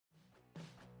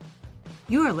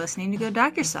You are listening to Go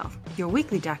Doc Yourself, your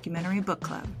weekly documentary book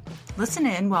club. Listen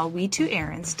in while we two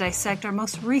Erins dissect our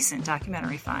most recent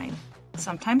documentary find.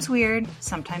 Sometimes weird,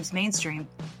 sometimes mainstream,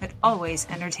 but always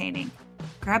entertaining.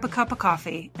 Grab a cup of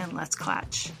coffee and let's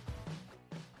clatch.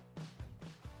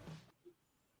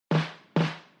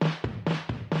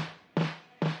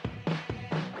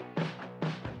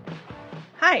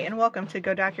 Hi, and welcome to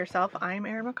Go Doc Yourself. I'm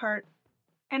Erin McCart.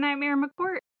 And I'm Erin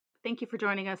McCourt. Thank you for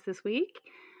joining us this week.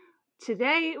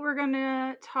 Today, we're going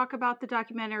to talk about the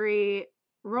documentary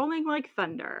Rolling Like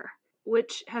Thunder,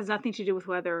 which has nothing to do with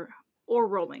weather or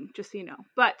rolling, just so you know.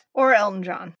 Or Elton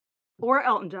John. Or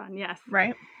Elton John, yes.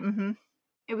 Right? Mm-hmm.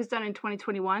 It was done in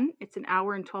 2021. It's an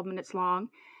hour and 12 minutes long.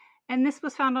 And this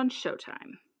was found on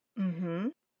Showtime. Mm-hmm.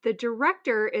 The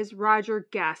director is Roger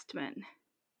Gastman,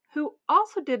 who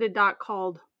also did a doc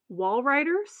called Wall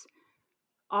Riders,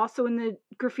 also in the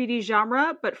graffiti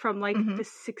genre, but from the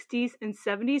 60s and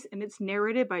 70s, and it's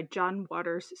narrated by John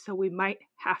Waters, so we might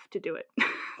have to do it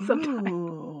sometime.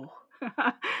 Ooh.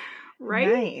 Right?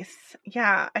 Nice.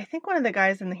 Yeah, I think one of the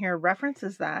guys in here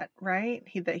references that, right?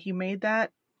 He made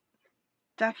that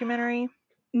documentary?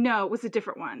 No, it was a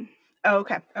different one. Oh,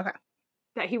 okay.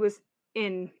 That he was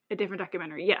in a different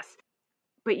documentary, yes.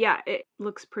 But yeah, it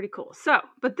looks pretty cool. So,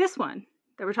 but this one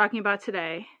that we're talking about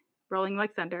today, Rolling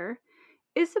Like Thunder,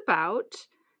 is about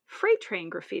freight train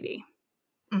graffiti.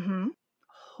 Mm-hmm.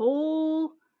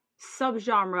 Whole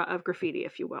subgenre of graffiti,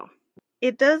 if you will.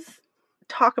 It does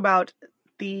talk about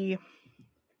the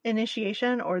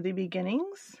initiation or the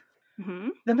beginnings,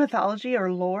 the mythology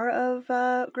or lore of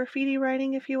graffiti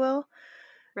writing, if you will.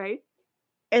 Right.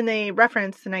 And they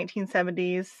reference the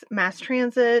 1970s mass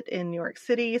transit in New York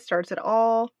City starts it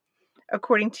all,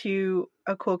 according to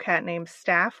a cool cat named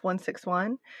Staff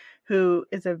 161, who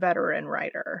is a veteran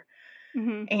writer.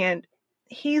 Mm-hmm. And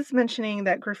he's mentioning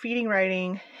that graffiti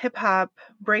writing, hip-hop,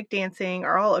 breakdancing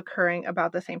are all occurring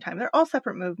about the same time. They're all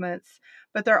separate movements,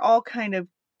 but they're all kind of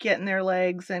getting their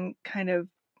legs and kind of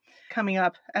coming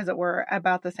up, as it were,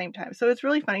 about the same time. So it's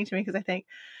really funny to me because I think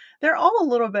they're all a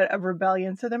little bit of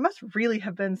rebellion. So there must really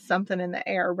have been something in the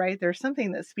air, right? There's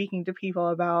something that's speaking to people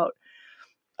about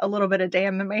a little bit of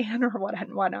damn the man or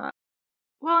whatnot.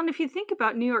 Well, and if you think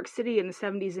about New York City in the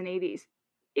 70s and 80s,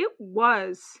 it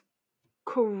was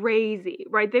crazy,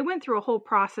 right? They went through a whole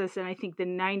process in, I think, the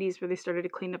 90s where they started to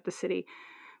clean up the city.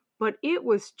 But it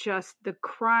was just the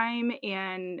crime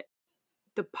and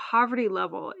the poverty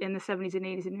level in the 70s and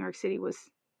 80s in New York City was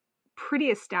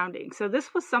pretty astounding. So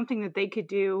this was something that they could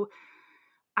do,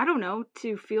 I don't know,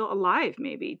 to feel alive,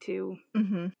 maybe, to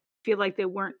feel like they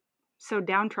weren't so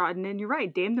downtrodden. And you're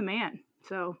right, damn the man.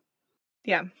 So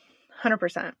yeah,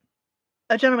 100%.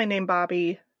 A gentleman named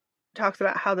Bobby talks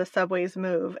about how the subways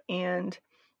move, and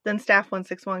then Staff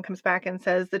 161 comes back and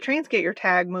says the trains get your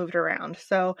tag moved around.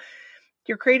 So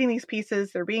you're creating these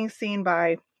pieces, they're being seen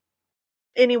by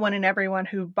anyone and everyone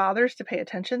who bothers to pay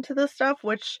attention to this stuff,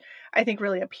 which I think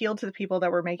really appealed to the people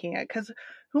that were making it. Because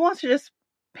who wants to just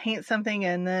paint something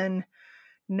and then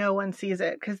no one sees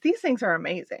it? Because these things are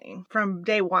amazing from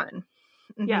day one.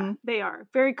 Mm-hmm. Yeah, they are.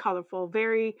 Very colorful.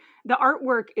 The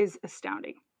artwork is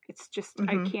astounding. It's just,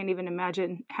 I can't even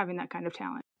imagine having that kind of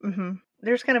talent. Mm-hmm.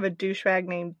 There's kind of a douchebag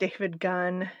named David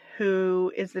Gunn,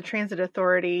 who is the transit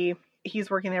authority. He's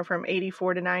working there from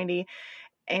 84 to 90.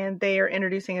 And they are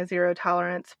introducing a zero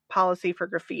tolerance policy for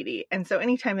graffiti. And so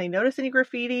anytime they notice any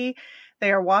graffiti,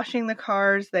 they are washing the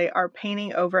cars, they are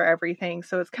painting over everything.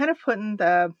 So it's kind of putting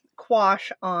the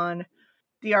quash on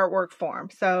the artwork form.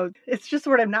 So it's just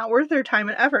sort of not worth their time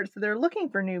and effort. So they're looking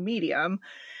for new medium.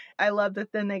 I love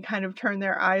that then they kind of turn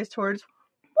their eyes towards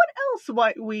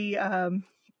what we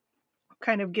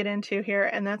kind of get into here.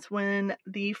 And that's when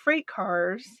the freight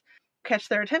cars catch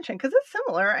their attention, because it's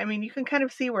similar. I mean, you can kind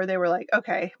of see where they were like,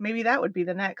 okay, maybe that would be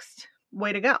the next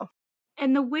way to go.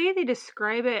 And the way they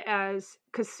describe it as,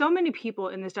 because so many people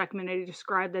in this documentary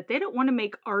describe that they don't want to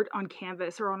make art on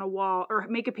canvas or on a wall or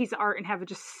make a piece of art and have it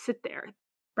just sit there.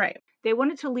 Right. They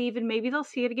want it to leave, and maybe they'll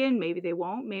see it again. Maybe they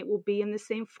won't. Maybe it will be in the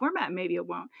same format. Maybe it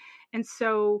won't. And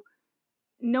so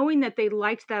knowing that they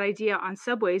liked that idea on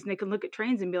subways, and they can look at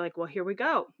trains and be like, well, here we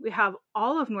go. We have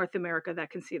all of North America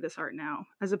that can see this art now,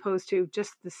 as opposed to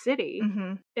just the city.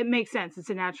 It makes sense. It's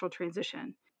a natural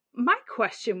transition. My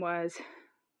question was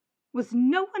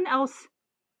no one else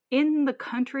in the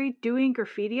country doing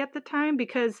graffiti at the time?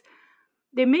 Because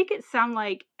they make it sound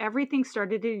like everything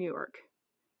started in New York.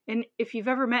 And if you've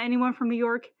ever met anyone from New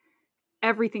York,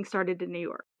 everything started in New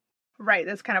York. Right.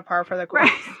 That's kind of par for the course.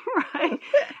 Right. And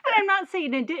I'm not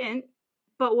saying it didn't,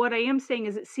 but what I am saying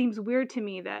is it seems weird to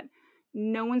me that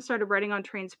no one started writing on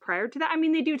trains prior to that. I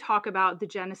mean, they do talk about the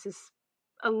genesis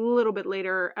a little bit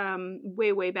later,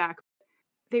 way back.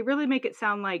 They really make it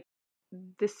sound like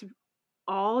this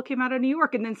all came out of New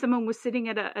York. And then someone was sitting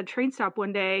at a train stop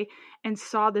one day and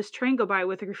saw this train go by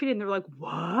with a graffiti, and they're like,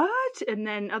 what? And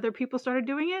then other people started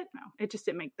doing it. No, it just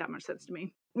didn't make that much sense to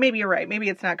me. Maybe you're right. Maybe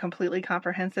it's not completely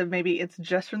comprehensive. Maybe it's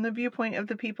just from the viewpoint of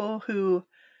the people who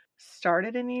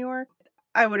started in New York.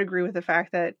 I would agree with the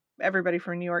fact that everybody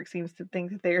from New York seems to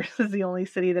think that theirs is the only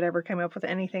city that ever came up with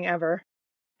anything ever.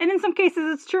 And in some cases,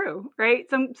 it's true, right?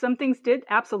 Some things did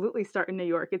absolutely start in New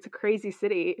York. It's a crazy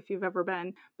city if you've ever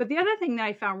been. But the other thing that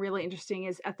I found really interesting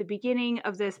is at the beginning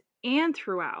of this and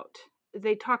throughout,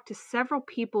 they talked to several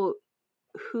people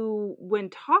who, when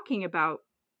talking about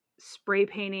spray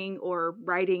painting or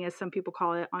writing, as some people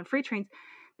call it, on freight trains,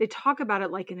 they talk about it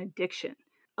like an addiction,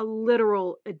 a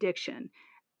literal addiction.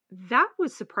 That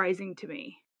was surprising to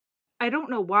me. I don't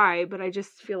know why, but I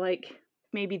just feel like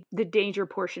maybe the danger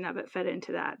portion of it fed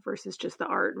into that versus just the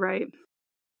art, right?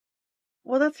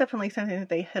 Well, that's definitely something that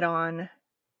they hit on,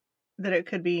 that it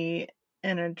could be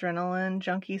an adrenaline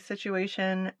junkie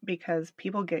situation because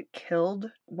people get killed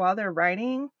while they're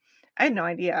writing. I had no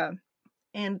idea.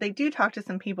 And they do talk to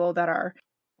some people that are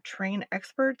train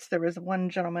experts. There was one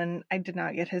gentleman, I did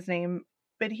not get his name,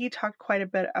 but he talked quite a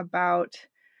bit about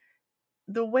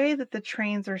the way that the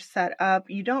trains are set up.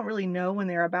 You don't really know when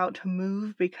they're about to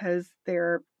move because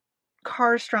they're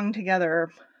cars strung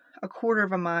together a quarter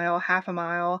of a mile, half a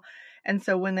mile. And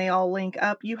so when they all link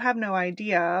up, you have no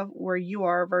idea where you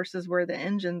are versus where the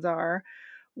engines are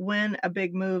when a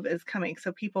big move is coming.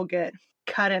 So people get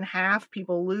cut in half,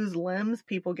 people lose limbs,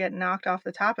 people get knocked off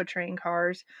the top of train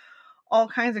cars, all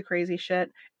kinds of crazy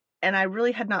shit. And I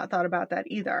really had not thought about that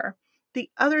either. The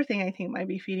other thing I think might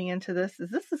be feeding into this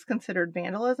is considered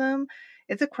vandalism.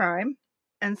 It's a crime.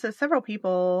 And so several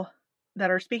people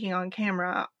that are speaking on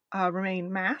camera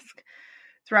remain masked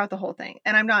throughout the whole thing.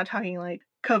 And I'm not talking like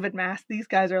COVID masks. These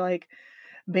guys are like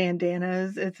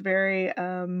bandanas. It's very,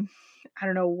 I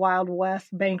don't know, Wild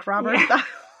West bank robber style.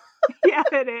 Yeah,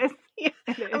 it is. Yeah.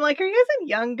 It is. I'm like, are you guys in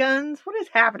Young Guns? What is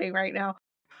happening right now?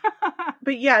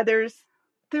 But yeah, there's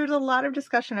a lot of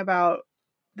discussion about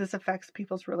this affects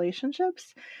people's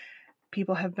relationships.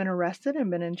 People have been arrested and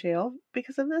been in jail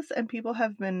because of this, and people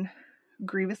have been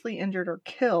grievously injured or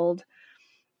killed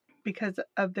because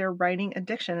of their writing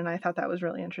addiction. And I thought that was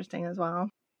really interesting as well.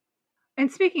 And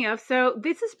speaking of, so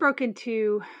this is broken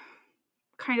into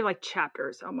kind of like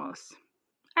chapters almost.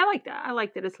 I like that. I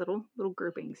like that it's little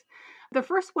groupings. The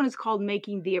first one is called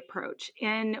Making the Approach.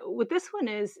 And what this one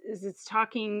is it's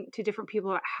talking to different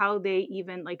people about how they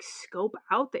even like scope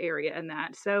out the area and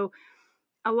that. So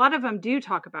a lot of them do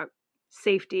talk about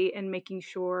safety and making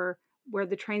sure where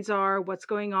the trains are, what's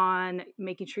going on,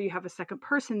 making sure you have a second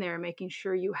person there, making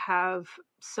sure you have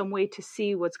some way to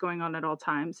see what's going on at all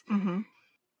times. Mm-hmm.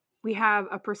 We have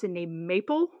a person named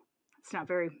Maple. It's not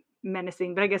very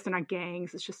menacing, but I guess they're not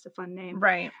gangs. It's just a fun name.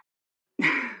 Right.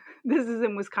 This is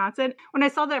in Wisconsin. When I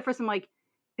saw that at first, I'm like,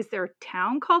 is there a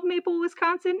town called Maple,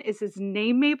 Wisconsin? Is his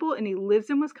name Maple and he lives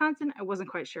in Wisconsin? I wasn't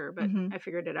quite sure, but I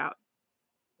figured it out.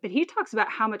 But he talks about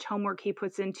how much homework he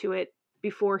puts into it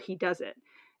before he does it.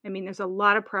 I mean, there's a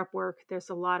lot of prep work. There's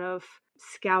a lot of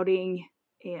scouting.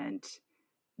 And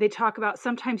they talk about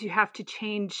sometimes you have to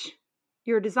change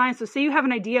your design. So say you have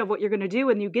an idea of what you're going to do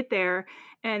when you get there,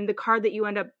 and the car that you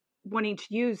end up wanting to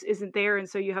use isn't there. And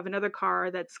so you have another car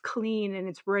that's clean and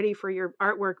it's ready for your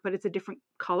artwork, but it's a different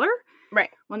color. Right.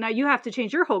 Well, now you have to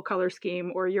change your whole color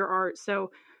scheme or your art.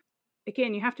 So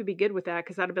again, you have to be good with that,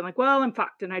 because I'd have been like, well, I'm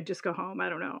fucked and I'd just go home. I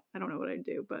don't know what I'd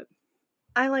do. But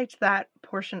I liked that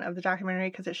portion of the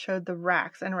documentary because it showed the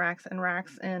racks and racks and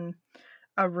racks in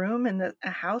a room in a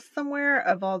house somewhere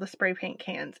of all the spray paint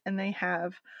cans. And they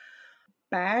have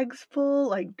bags full,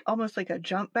 like almost like a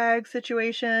jump bag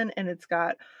situation. And it's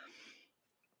got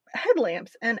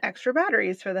headlamps and extra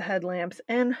batteries for the headlamps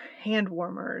and hand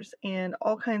warmers and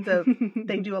all kinds of,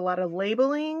 they do a lot of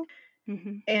labeling.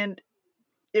 And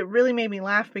it really made me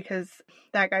laugh because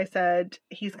that guy said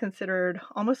he's considered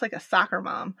almost like a soccer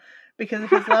mom because of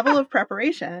his level of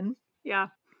preparation. Yeah.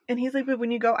 And he's like, but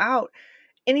when you go out,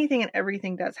 anything and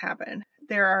everything does happen.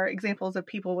 There are examples of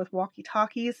people with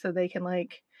walkie-talkies so they can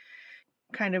like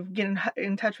kind of get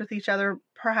in touch with each other,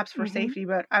 perhaps for safety,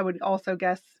 but I would also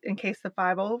guess in case the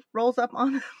 5-0 rolls up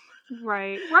on them.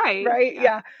 Right.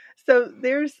 Yeah. So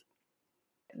this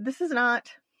is not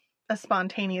a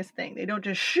spontaneous thing. They don't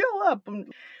just show up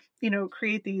and,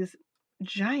 create these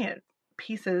giant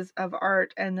pieces of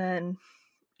art. And then,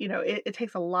 it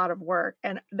takes a lot of work.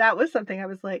 And that was something I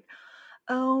was like,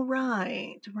 oh,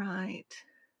 right.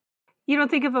 You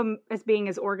don't think of them as being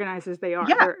as organized as they are.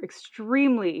 Yeah. They're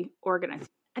extremely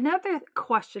organized. Another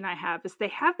question I have is they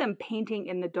have them painting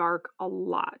in the dark a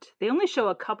lot. They only show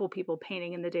a couple people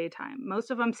painting in the daytime.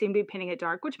 Most of them seem to be painting at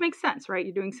dark, which makes sense, right?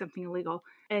 You're doing something illegal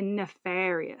and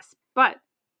nefarious. But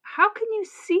how can you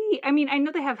see? I mean, I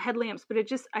know they have headlamps, but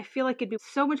I feel like it'd be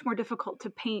so much more difficult to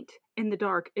paint in the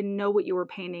dark and know what you were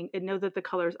painting and know that the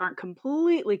colors aren't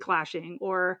completely clashing,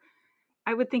 or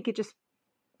I would think it just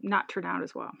not turn out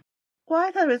as well. Well,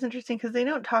 I thought it was interesting because they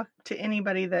don't talk to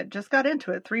anybody that just got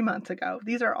into it 3 months ago.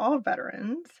 These are all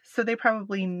veterans, so they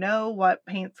probably know what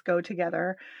paints go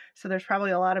together. So there's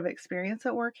probably a lot of experience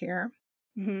at work here.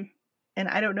 Mm-hmm. And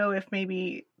I don't know if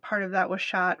maybe part of that was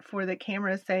shot for the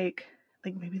camera's sake.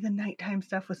 Like maybe the nighttime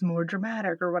stuff was more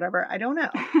dramatic or whatever. I don't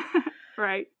know.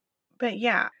 Right. But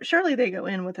yeah, surely they go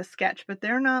in with a sketch, but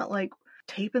they're not like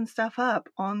taping stuff up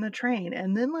on the train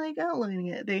and then like outlining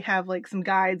it. They have like some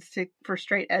guides for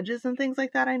straight edges and things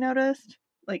like that, I noticed,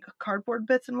 like cardboard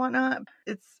bits and whatnot.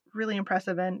 It's really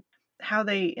impressive, and how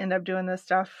they end up doing this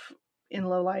stuff in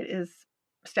low light is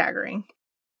staggering.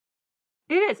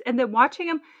 It is. And then watching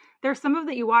them, there's some of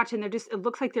that you watch and it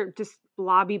looks like they're just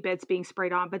blobby bits being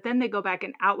sprayed on, but then they go back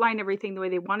and outline everything the way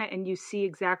they want it and you see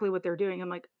exactly what they're doing. I'm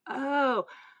like, oh,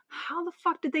 how the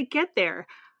fuck did they get there?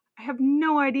 I have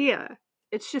no idea.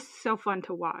 It's just so fun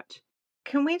to watch.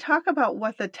 Can we talk about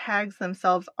what the tags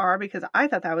themselves are? Because I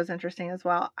thought that was interesting as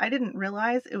well. I didn't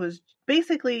realize it was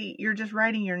basically you're just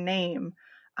writing your name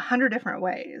 100 different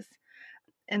ways.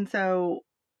 And so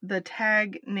the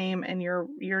tag name and your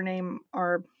name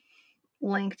are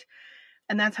linked,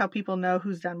 and that's how people know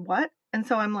who's done what. And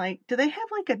so I'm like, do they have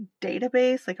like a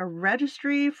database, like a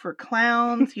registry for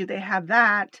clowns? They have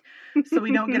that, so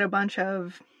we don't get a bunch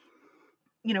of,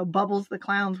 Bubbles the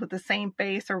clowns with the same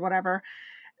face or whatever.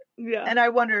 Yeah. And I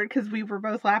wondered, because we were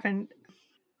both laughing,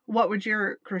 what would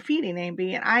your graffiti name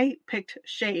be? And I picked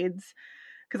Shades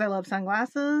because I love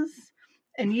sunglasses.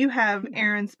 And you have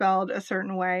Erins spelled a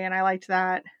certain way, and I liked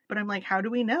that. But I'm like, how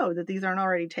do we know that these aren't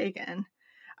already taken?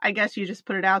 I guess you just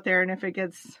put it out there, and if it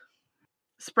gets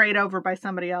sprayed over by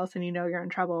somebody else and you're in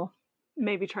trouble.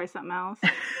 Maybe try something else.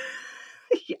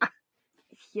 Yeah.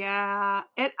 Yeah.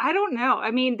 I don't know.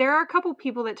 I mean, there are a couple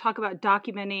people that talk about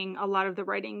documenting a lot of the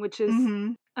writing, which is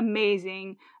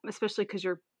amazing, especially because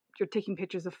you're taking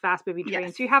pictures of fast moving trains.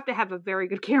 Yes. So you have to have a very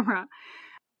good camera.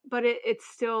 But it's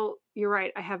still, you're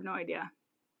right. I have no idea.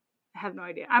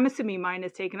 I'm assuming mine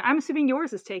is taken. I'm assuming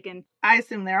yours is taken. I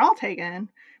assume they're all taken.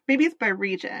 Maybe it's by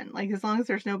region. Like, as long as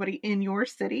there's nobody in your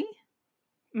city.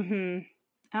 Mm-hmm.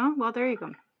 Oh, well, there you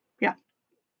go. Yeah.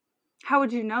 How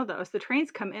would you know those? The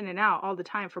trains come in and out all the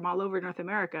time from all over North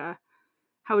America.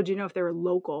 How would you know if they were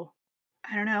local?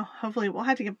 I don't know. Hopefully we'll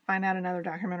have to find out another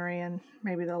documentary, and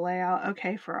maybe they'll lay out,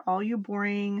 okay, for all you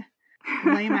boring,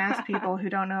 lame ass people who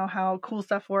don't know how cool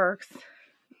stuff works,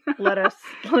 let us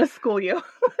school you.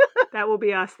 That will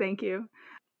be us. Thank you.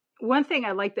 One thing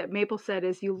I like that Maple said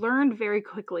is you learned very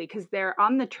quickly, because they're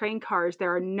on the train cars,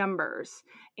 there are numbers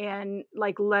and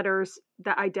like letters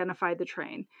that identify the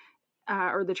train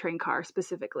or the train car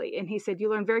specifically. And he said you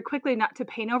learn very quickly not to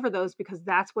paint over those, because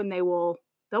that's when they'll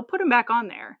put them back on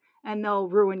there and they'll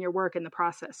ruin your work in the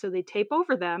process. So they tape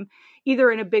over them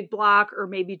either in a big block or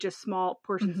maybe just small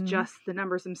portions, just the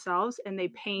numbers themselves, and they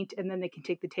paint, and then they can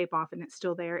take the tape off and it's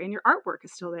still there and your artwork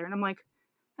is still there. And I'm like,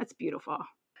 that's beautiful.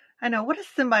 I know. What a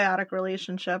symbiotic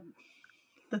relationship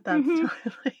that's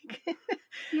like.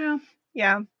 Yeah.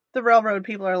 Yeah. The railroad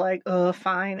people are like, oh,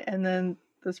 fine. And then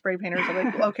the spray painters are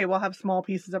like, okay, we'll have small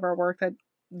pieces of our work that,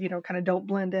 kind of don't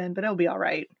blend in, but it'll be all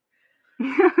right.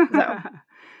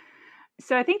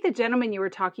 So I think the gentleman you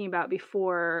were talking about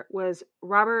before was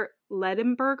Robert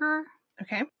Ledenberger.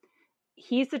 Okay.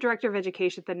 He's the director of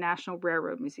education at the National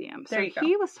Railroad Museum. So There you go.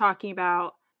 He was talking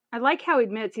about, I like how he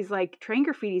admits, he's like, train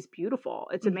graffiti is beautiful.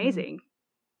 It's amazing,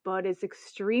 but it's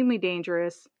extremely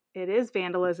dangerous. It is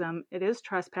vandalism. It is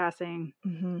trespassing.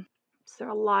 So there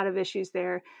are a lot of issues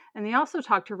there. And they also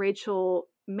talked to Rachel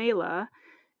Mela,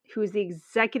 who is the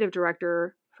executive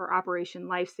director for Operation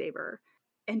Lifesaver.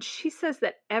 And she says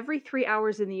that every 3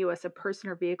 hours in the U.S., a person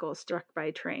or vehicle is struck by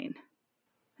a train.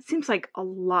 It seems like a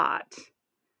lot.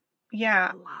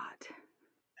 Yeah. A lot.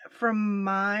 From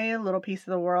my little piece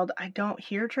of the world, I don't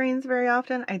hear trains very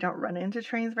often. I don't run into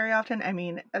trains very often. I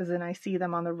mean, as in I see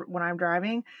them when I'm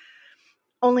driving,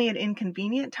 only at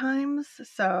inconvenient times.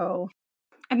 So.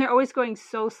 And they're always going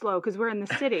so slow because we're in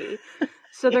the city.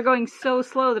 So they're going so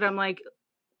slow that I'm like,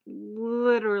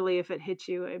 literally, if it hits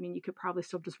you, I mean, you could probably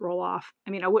still just roll off. I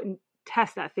mean, I wouldn't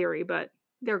test that theory, but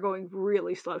they're going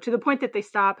really slow to the point that they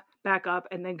stop, back up,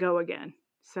 and then go again.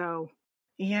 So.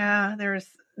 Yeah, there's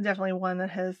definitely one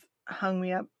that has hung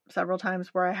me up several times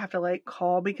where I have to like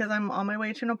call because I'm on my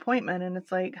way to an appointment and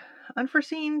it's like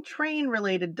unforeseen train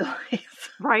related delays.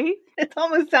 Right? It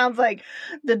almost sounds like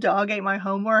the dog ate my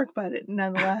homework, but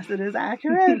nonetheless it is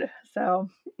accurate. So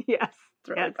Yes. it's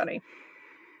really Yes. funny.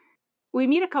 We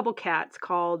meet a couple cats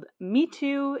called Me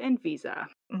Too and Visa.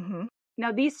 Mm-hmm.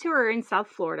 Now, these two are in South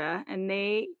Florida, and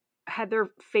they had their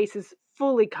faces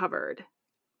fully covered.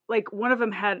 Like, one of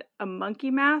them had a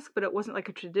monkey mask, but it wasn't like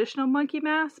a traditional monkey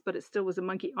mask, but it still was a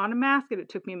monkey on a mask, and it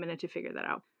took me a minute to figure that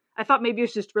out. I thought maybe it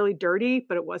was just really dirty,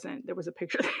 but it wasn't. There was a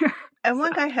picture there. And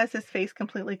one guy has his face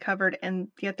completely covered, and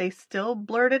yet they still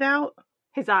blurred it out.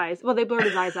 His eyes. Well, they blurred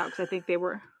his eyes out because I think they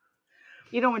were...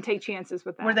 You don't want to take chances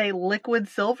with that. Were they liquid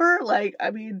silver? Like,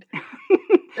 I mean,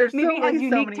 there's maybe so he has many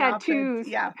unique tattoos. options.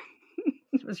 Yeah.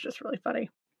 It was just really funny.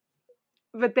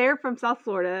 But they're from South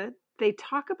Florida. They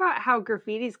talk about how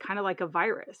graffiti is kind of like a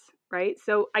virus, right?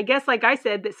 So I guess, like I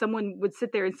said, that someone would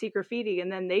sit there and see graffiti and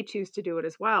then they choose to do it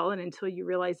as well. And until you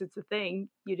realize it's a thing,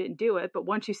 you didn't do it. But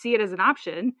once you see it as an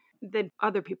option, then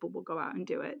other people will go out and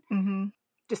do it. Mm-hmm.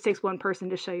 Just takes one person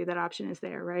to show you that option is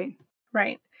there, right?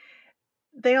 Right.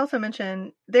 They also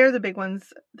mention they're the big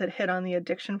ones that hit on the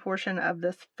addiction portion of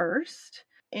this first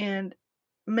and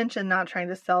mention not trying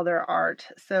to sell their art.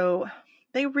 So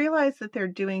they realize that they're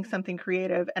doing something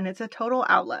creative and it's a total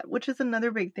outlet, which is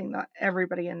another big thing that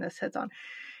everybody in this hits on.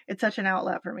 It's such an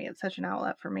outlet for me. It's such an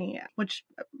outlet for me, which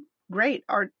great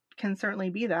art can certainly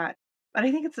be that. But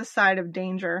I think it's a side of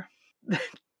danger that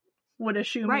would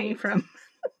eschew me from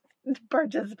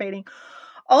participating.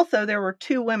 Also, there were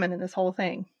 2 women in this whole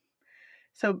thing.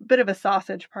 So a bit of a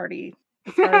sausage party,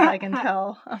 as far as I can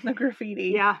tell, on the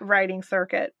graffiti writing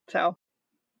circuit. So,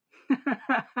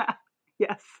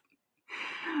 yes.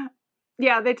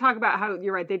 Yeah, they talk about how,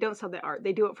 you're right, they don't sell the art.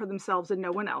 They do it for themselves and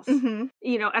no one else. Mm-hmm.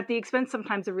 You know, at the expense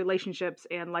sometimes of relationships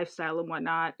and lifestyle and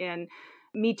whatnot. And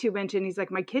Me Too mentioned, he's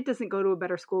like, my kid doesn't go to a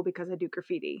better school because I do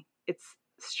graffiti. It's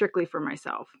strictly for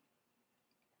myself.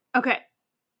 Okay,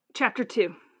 chapter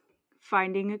 2,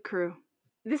 Finding a Crew.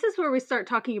 This is where we start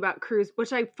talking about crews,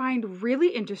 which I find really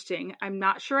interesting. I'm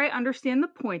not sure I understand the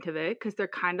point of it because they're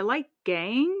kind of like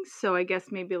gangs. So I guess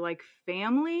maybe like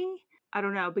family. I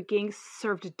don't know. But gangs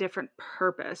served a different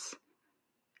purpose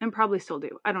and probably still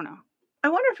do. I don't know. I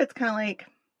wonder if it's kind of like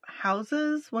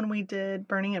houses when we did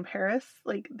Burning in Paris.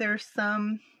 Like there's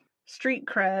some street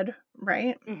cred,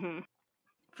 right? Mm-hmm.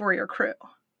 For your crew.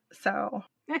 So.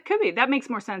 That could be. That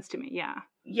makes more sense to me. Yeah.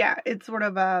 Yeah. It's sort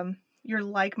of you're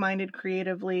like-minded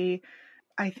creatively.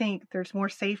 I think there's more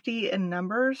safety in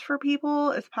numbers for people.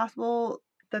 It's possible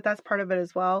that that's part of it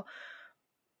as well.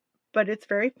 But it's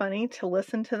very funny to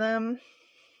listen to them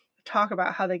talk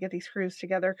about how they get these crews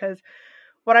together. Because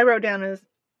what I wrote down is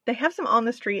they have some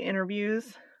on-the-street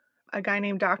interviews. A guy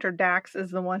named Dr. Dax is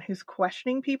the one who's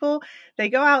questioning people. They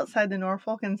go outside the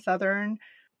Norfolk and Southern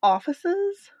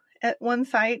offices at one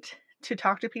site to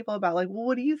talk to people about like, well,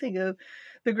 what do you think of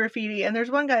the graffiti? And there's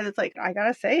one guy that's like, I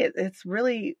gotta say it's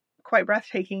really quite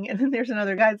breathtaking. And then there's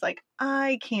another guy that's like,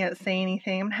 I can't say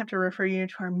anything. I'm gonna have to refer you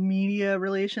to our media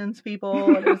relations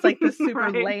people. And it was like the super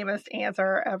lamest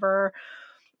answer ever.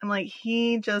 I'm like,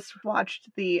 he just watched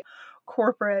the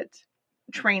corporate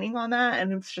training on that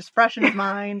and it's just fresh in his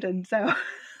mind. And so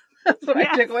that's what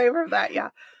I took away from that. Yeah.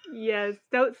 Yes,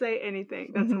 don't say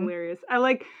anything. That's hilarious. I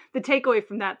like the takeaway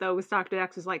from that, though, was Dr.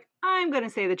 Dax was like, I'm going to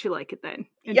say that you like it then.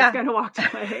 And just kind of walked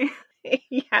away.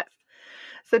 Yes.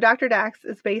 So Dr. Dax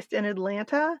is based in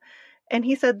Atlanta, and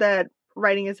he said that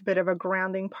writing is a bit of a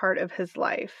grounding part of his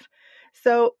life.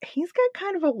 So he's got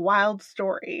kind of a wild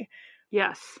story.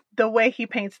 Yes. The way he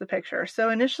paints the picture. So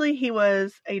initially he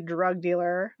was a drug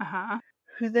dealer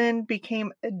who then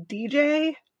became a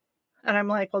DJ. And I'm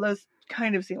like, well, those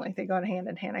kind of seem like they go hand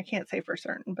in hand. I can't say for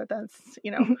certain, but that's,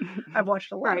 you know, I've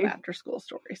watched a lot of after school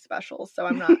story specials. So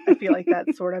I feel like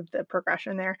that's sort of the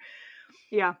progression there.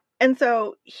 Yeah. And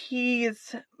so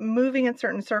he's moving in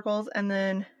certain circles and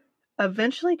then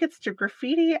eventually gets to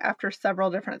graffiti after several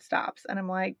different stops. And I'm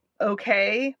like,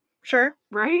 okay, sure.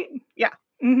 Right? Yeah.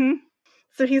 Mm-hmm.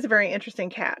 So he's a very interesting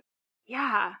cat.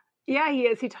 Yeah. Yeah, he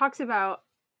is. He talks about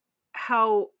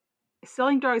how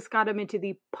selling drugs got him into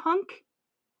the punk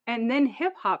and then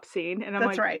hip hop scene. And I'm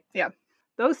That's right. Yeah.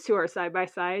 Those two are side by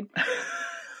side.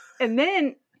 And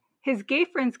then his gay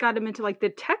friends got him into like the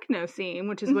techno scene,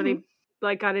 which is when he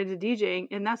like got into DJing.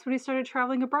 And that's when he started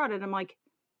traveling abroad. And I'm like,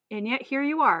 and yet here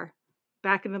you are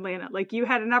back in Atlanta. Like you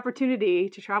had an opportunity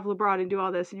to travel abroad and do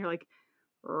all this. And you're like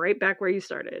right back where you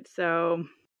started. So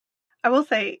I will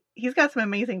say he's got some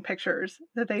amazing pictures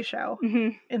that they show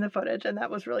in the footage. And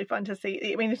that was really fun to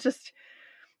see. I mean, it's just,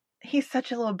 he's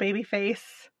such a little baby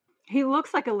face. He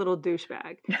looks like a little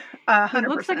douchebag. 100%. He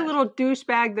looks like a little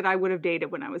douchebag that I would have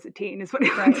dated when I was a teen, is what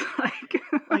he Right. looks like.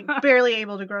 Like, barely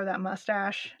able to grow that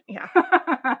mustache. Yeah.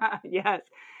 Yes.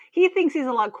 He thinks he's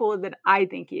a lot cooler than I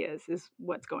think he is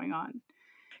what's going on.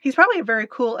 He's probably a very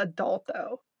cool adult,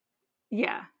 though.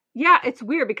 Yeah. Yeah, it's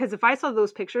weird because if I saw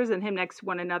those pictures and him next to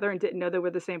one another and didn't know they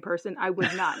were the same person, I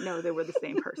would not know they were the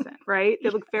same person, right? They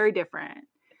look very different.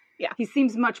 Yeah. He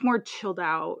seems much more chilled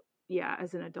out, yeah,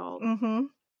 as an adult. Mm-hmm.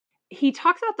 He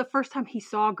talks about the first time he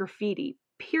saw Graffiti,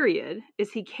 period,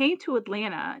 is he came to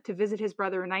Atlanta to visit his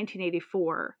brother in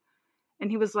 1984. And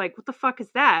he was like, what the fuck is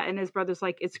that? And his brother's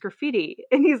like, it's graffiti.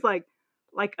 And he's like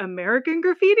American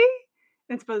graffiti?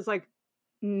 And his brother's like,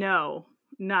 no,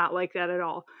 not like that at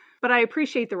all. But I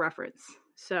appreciate the reference.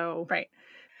 So right.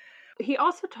 He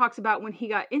also talks about when he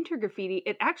got into graffiti,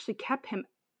 it actually kept him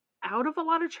out of a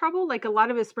lot of trouble. Like a lot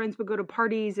of his friends would go to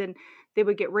parties and they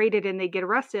would get raided and they'd get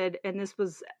arrested. And this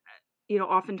was,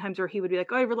 oftentimes where he would be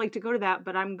like, oh, I would like to go to that,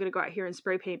 but I'm going to go out here and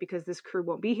spray paint because this crew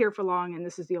won't be here for long. And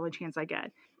this is the only chance I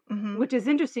get, which is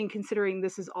interesting considering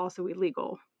this is also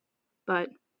illegal, but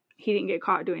he didn't get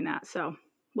caught doing that. So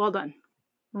well done.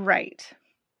 Right.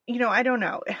 I don't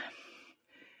know.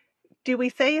 Do we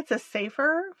say it's a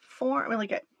safer form? I mean,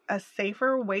 like a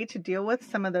safer way to deal with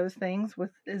some of those things?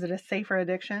 Is it a safer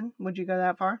addiction? Would you go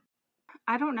that far?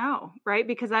 I don't know, right?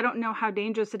 Because I don't know how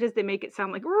dangerous it is. They make it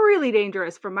sound like really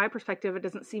dangerous. From my perspective, it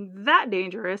doesn't seem that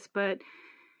dangerous, but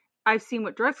I've seen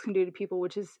what drugs can do to people,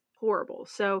 which is horrible.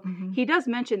 So he does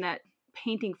mention that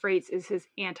painting freights is his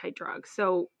anti-drug.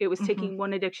 So it was taking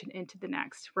one addiction into the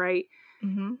next, right?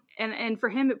 And for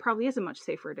him, it probably is a much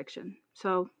safer addiction.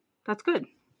 So that's good.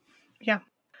 Yeah.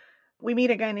 We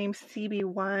meet a guy named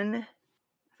CB1. I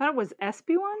thought it was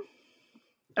SB1.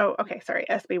 Oh, okay. Sorry.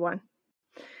 SB1.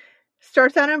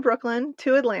 Starts out in Brooklyn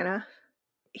to Atlanta.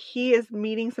 He is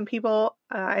meeting some people.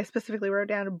 I specifically wrote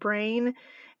down Brain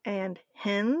and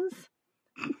Hens.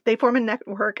 They form a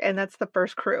network, and that's the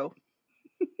first crew.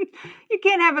 You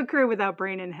can't have a crew without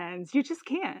Brain and Hens. You just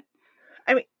can't.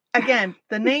 I mean, again,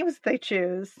 the names they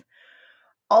choose,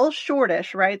 all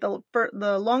shortish, right?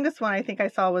 The longest one I think I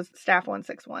saw was Staff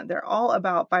 161. They're all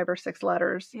about 5 or 6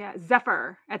 letters. Yeah,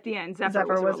 Zephyr at the end.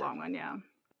 Zephyr was a long one, yeah.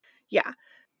 Yeah.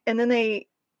 And then they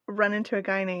run into a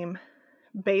guy named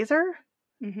Baser.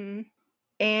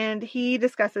 And he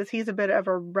discusses he's a bit of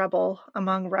a rebel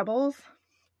among rebels.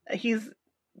 He's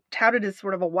touted as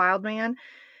sort of a wild man.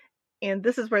 And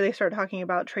this is where they start talking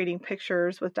about trading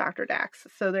pictures with Dr. Dax.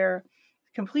 So they're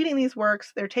completing these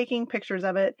works. They're taking pictures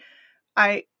of it.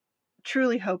 I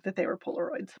truly hope that they were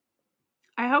Polaroids.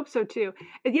 I hope so too.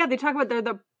 And yeah, they talk about they're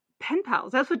the pen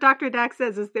pals. That's what Dr. Dax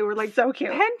says, is they were like so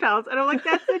cute pen pals. And I'm like,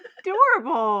 that's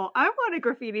adorable. I want a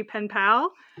graffiti pen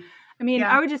pal. I mean,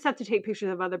 I would just have to take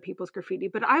pictures of other people's graffiti,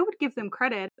 but I would give them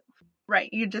credit. Right.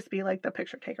 You'd just be like the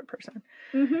picture taker person.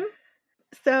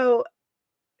 So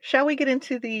shall we get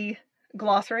into the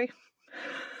glossary?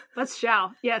 Let's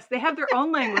shall. Yes, they have their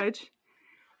own language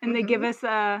and they give us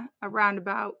a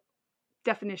roundabout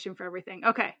definition for everything.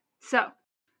 Okay, so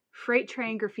freight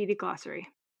train graffiti glossary.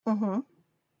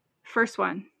 First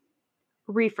one,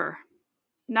 reefer.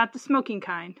 Not the smoking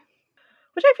kind.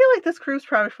 Which I feel like this crew's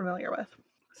probably familiar with.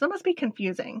 So it must be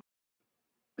confusing.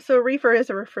 So reefer is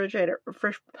a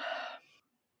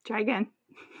Try again.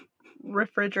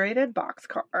 Refrigerated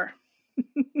boxcar.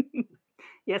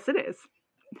 Yes, it is.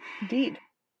 Indeed.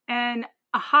 And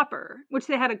a hopper, which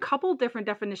they had a couple different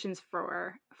definitions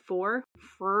for.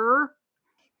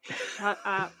 Shut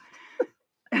up.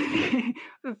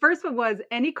 The first one was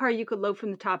any car you could load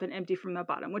from the top and empty from the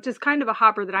bottom, which is kind of a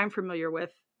hopper that I'm familiar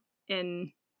with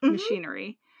in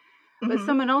machinery. But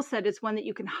someone else said it's one that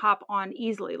you can hop on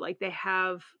easily. Like they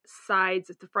have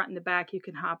sides at the front and the back you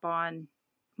can hop on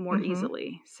more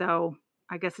easily. So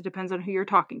I guess it depends on who you're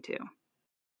talking to.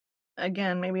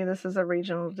 Again, maybe this is a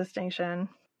regional distinction.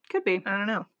 Could be. I don't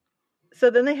know. So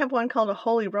then they have one called a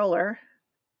holy roller.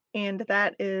 And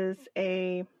that is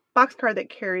a boxcar that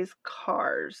carries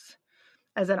cars,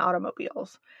 as in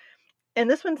automobiles. And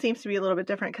this one seems to be a little bit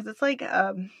different because it's like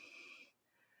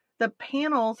the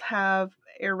panels have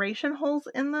aeration holes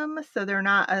in them, so they're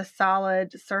not a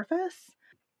solid surface.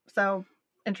 So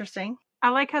interesting. I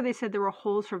like how they said there were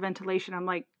holes for ventilation. I'm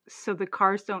like, so the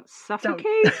cars don't suffocate?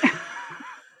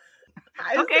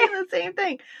 I was saying the same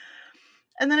thing.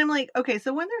 And then I'm like, okay,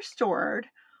 so when they're stored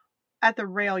at the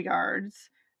rail yards,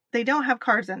 they don't have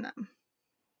cars in them.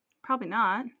 Probably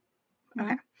not.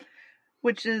 Okay.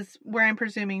 Which is where I'm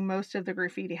presuming most of the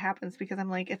graffiti happens, because I'm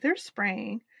like, if they're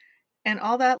spraying and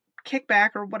all that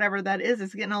kickback or whatever that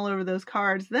is getting all over those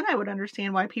cars, then I would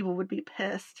understand why people would be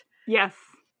pissed. Yes.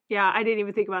 Yeah, I didn't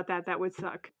even think about that. That would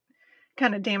suck.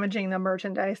 kind of damaging the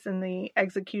merchandise and the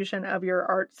execution of your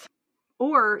arts.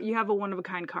 Or you have a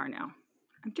one-of-a-kind car now.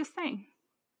 I'm just saying.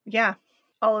 Yeah.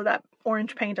 All of that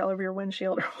orange paint all over your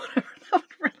windshield or whatever. That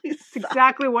would really suck.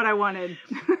 Exactly what I wanted.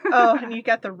 Oh, and you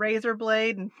got the razor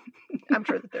blade. And I'm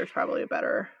sure that there's probably a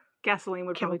better gasoline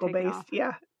would probably chemical take it base. off.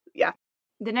 Yeah. Yeah.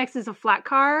 The next is a flat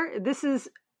car. This is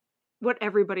what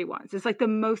everybody wants. It's like the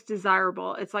most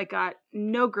desirable. It's like got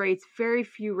no grates, very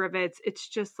few rivets. It's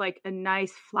just like a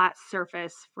nice flat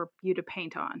surface for you to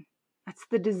paint on. That's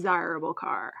the desirable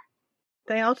car.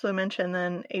 They also mention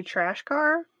then a trash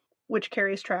car, which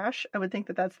carries trash. I would think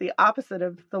that that's the opposite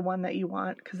of the one that you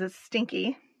want because it's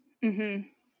stinky. Mm-hmm.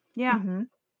 Yeah. Mm-hmm.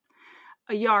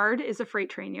 A yard is a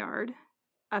freight train yard.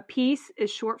 A piece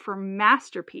is short for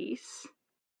masterpiece.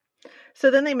 So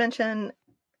then they mention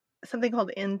something called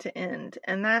end to end,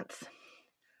 and that's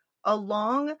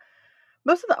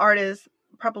most of the art is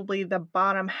probably the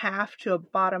bottom half to a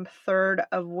bottom third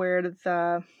of where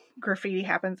the graffiti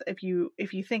happens if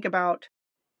you think about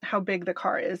how big the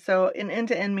car is. So an end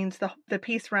to end means the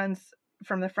piece runs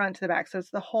from the front to the back, so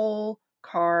it's the whole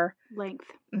car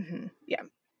length. Mm-hmm. Yeah.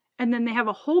 And then they have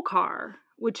a whole car,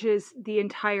 which is the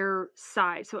entire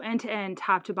side, so end to end,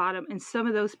 top to bottom, and some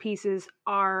of those pieces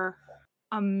are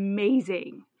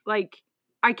amazing. Like,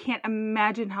 I can't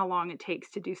imagine how long it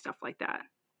takes to do stuff like that.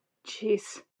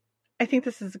 Jeez. I think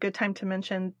this is a good time to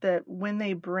mention that when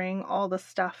they bring all the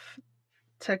stuff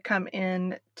to come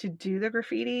in to do the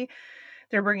graffiti,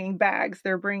 they're bringing bags,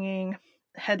 they're bringing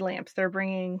headlamps, they're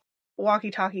bringing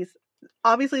walkie-talkies.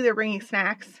 Obviously, they're bringing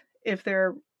snacks if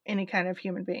they're any kind of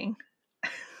human being.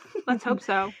 Let's hope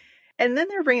so. And then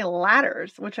they're bringing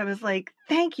ladders, which I was like,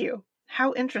 thank you.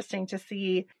 How interesting to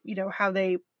see, how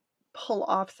they pull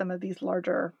off some of these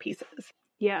larger pieces.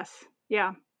 Yes.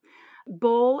 Yeah.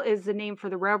 Bull is the name for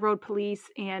the railroad police,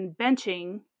 and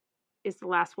benching is the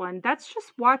last one. That's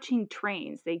just watching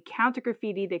trains. They count the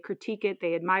graffiti, they critique it,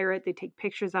 they admire it, they take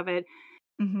pictures of it.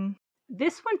 Mm-hmm.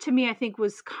 This one to me, I think,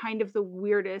 was kind of the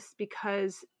weirdest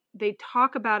because they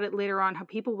talk about it later on, how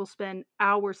people will spend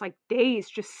hours, like days,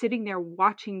 just sitting there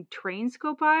watching trains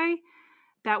go by.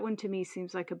 That one to me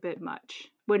seems like a bit much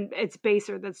when it's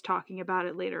Baser that's talking about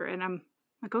it later. And I'm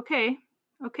like, okay,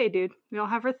 dude, we all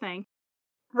have our thing.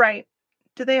 Right.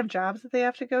 Do they have jobs that they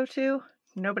have to go to?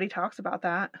 Nobody talks about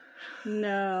that.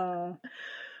 No.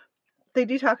 They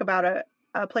do talk about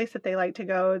a place that they like to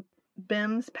go,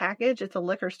 Bim's Package. It's a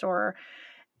liquor store.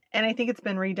 And I think it's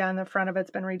been redone. The front of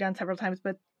it's been redone several times.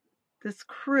 But this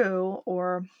crew,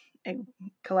 or a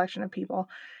collection of people,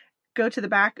 go to the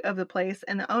back of the place.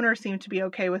 And the owner seemed to be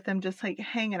okay with them just like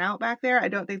hanging out back there. I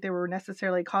don't think they were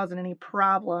necessarily causing any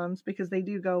problems because they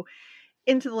do go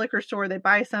into the liquor store, they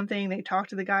buy something, they talk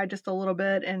to the guy just a little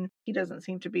bit, and he doesn't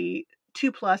seem to be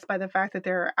too plussed by the fact that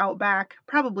they're out back,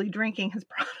 probably drinking his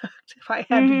product, if I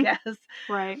had to guess.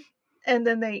 Right. And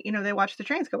then they watch the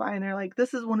trains go by, and they're like,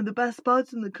 this is one of the best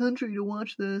spots in the country to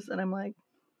watch this. And I'm like,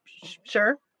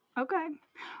 sure. Okay.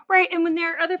 Right. And when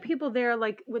there are other people there,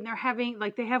 like when they're having,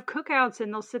 like they have cookouts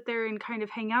and they'll sit there and kind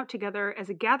of hang out together as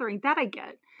a gathering, that I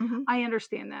get. Mm-hmm. I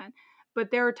understand that.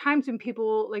 But there are times when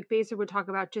people, like Baser would talk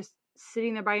about just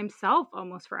sitting there by himself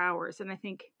almost for hours. And I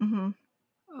think,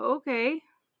 okay.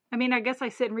 I mean, I guess I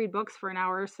sit and read books for an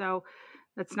hour, so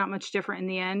that's not much different in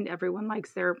the end. Everyone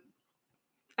likes their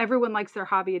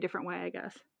hobby a different way, I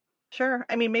guess. Sure.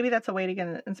 I mean, maybe that's a way to get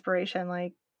an inspiration.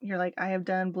 Like, you're like, I have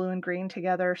done blue and green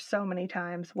together so many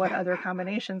times. What other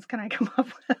combinations can I come up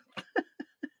with?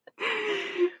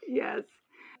 Yes.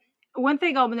 One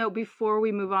thing I'll note before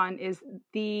we move on is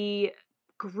the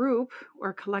group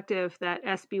or collective that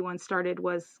SB1 started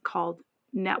was called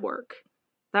Network.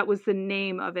 That was the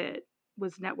name of it,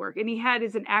 was Network. And he had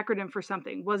as an acronym for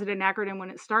something. Was it an acronym when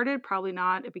it started? Probably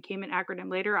not. It became an acronym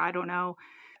later. I don't know.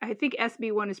 I think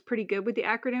SB1 is pretty good with the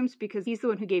acronyms because he's the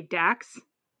one who gave Dax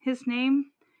his name.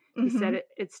 He said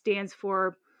it stands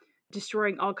for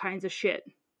destroying all kinds of shit.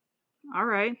 All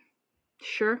right.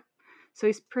 Sure. So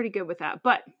he's pretty good with that.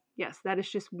 But yes, that is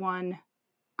just one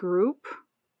group.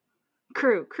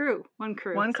 One crew. One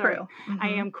Sorry. crew. I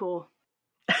am cool.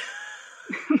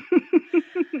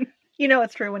 You know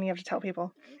it's true when you have to tell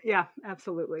people. Yeah,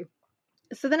 absolutely.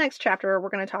 So the next chapter we're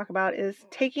going to talk about is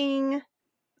taking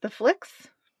the flicks.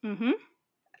 Mm-hmm.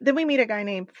 Then we meet a guy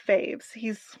named Faves.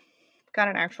 He's got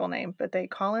an actual name, but they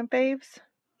call him Faves.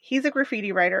 He's a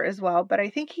graffiti writer as well, but I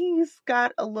think he's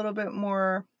got a little bit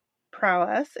more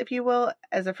prowess, if you will,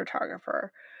 as a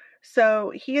photographer.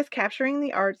 So he is capturing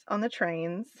the arts on the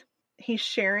trains. He's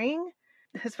sharing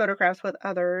his photographs with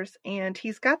others, and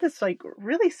he's got this like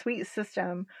really sweet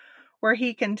system where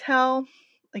he can tell,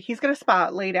 like he's got a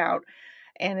spot laid out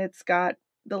and it's got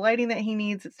the lighting that he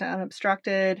needs. It's not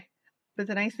unobstructed. But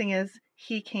the nice thing is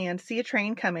he can see a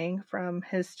train coming from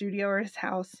his studio or his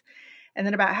house. And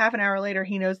then about half an hour later,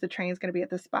 he knows the train's going to be at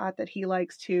the spot that he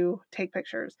likes to take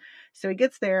pictures. So he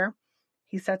gets there,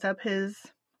 he sets up his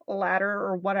ladder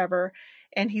or whatever,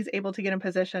 and he's able to get in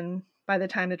position by the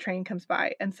time the train comes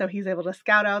by. And so he's able to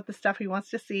scout out the stuff he wants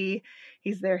to see.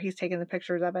 He's there, he's taking the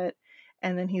pictures of it,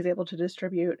 and then he's able to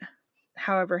distribute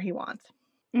however he wants.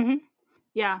 Mm-hmm.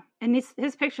 Yeah. And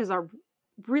his pictures are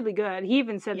really good. He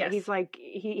even said that Yes.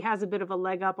 he has a bit of a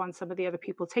leg up on some of the other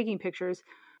people taking pictures,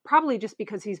 probably just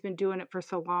because he's been doing it for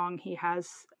so long. He has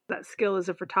that skill as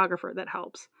a photographer that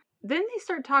helps. Then they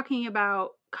start talking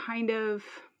about kind of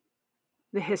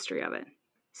the history of it.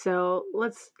 So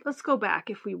let's go back,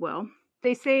 if we will.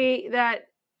 They say that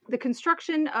the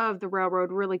construction of the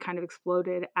railroad really kind of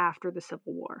exploded after the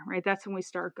Civil War, right? That's when we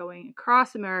start going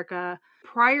across America.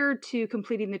 Prior to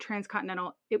completing the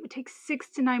transcontinental, it would take 6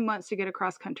 to 9 months to get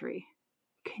across country.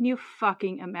 Can you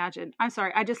fucking imagine? I'm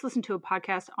sorry, I just listened to a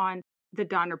podcast on the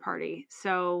Donner Party,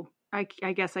 so I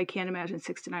guess I can't imagine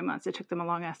 6 to 9 months. It took them a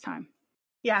long ass time.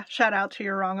 Yeah, shout out to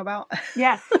You're Wrong About.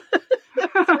 Yes. That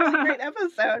was a really great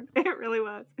episode. It really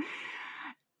was.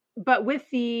 But with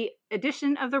the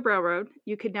addition of the railroad,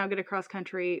 you could now get across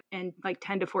country in like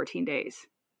 10 to 14 days.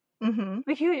 Mm-hmm.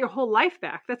 Like, you get your whole life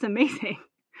back. That's amazing.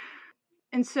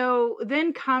 And so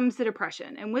then comes the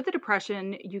Depression. And with the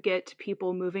Depression, you get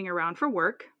people moving around for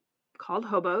work called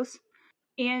hobos.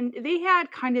 And they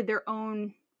had kind of their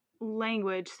own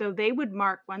language. So they would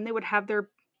mark one. They would have their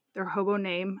hobo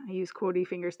name. I use quotey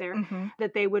fingers there. Mm-hmm.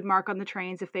 That they would mark on the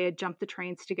trains if they had jumped the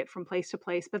trains to get from place to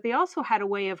place. But they also had a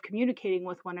way of communicating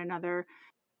with one another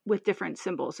with different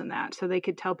symbols in that. So they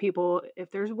could tell people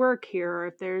if there's work here, or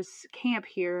if there's camp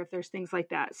here, if there's things like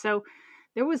that. So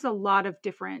there was a lot of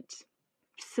different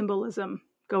symbolism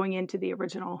going into the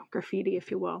original graffiti, if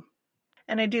you will.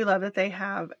 And I do love that they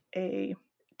have a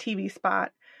TV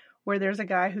spot where there's a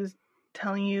guy who's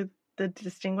telling you the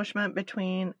distinguishment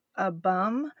between a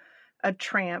bum, a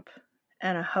tramp,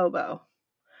 and a hobo.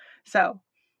 So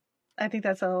I think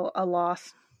that's a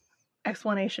lost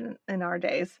explanation in our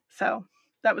days. So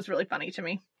that was really funny to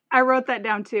me. I wrote that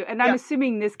down too. And I'm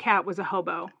assuming this cat was a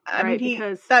hobo, I right? mean,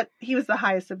 Because he was the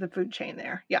highest of the food chain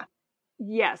there. Yeah.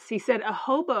 Yes, he said a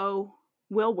hobo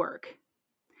will work.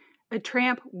 A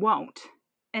tramp won't.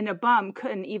 And a bum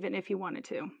couldn't, even if he wanted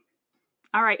to.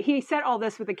 All right. He said all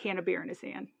this with a can of beer in his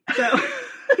hand. So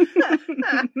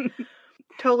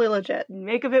totally legit.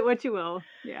 Make of it what you will.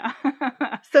 Yeah.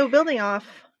 So building off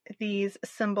these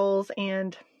symbols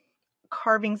and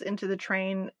carvings into the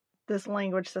train, this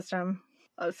language system,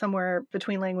 somewhere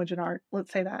between language and art,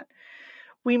 let's say that,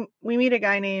 we meet a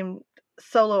guy named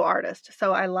Solo Artist.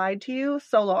 So I lied to you.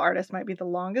 Solo Artist might be the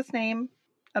longest name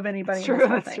of anybody. That's true. In this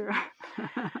whole That's thing.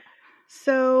 true.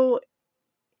 So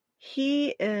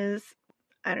he is,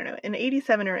 I don't know, in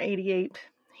 87 or 88,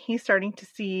 he's starting to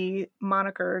see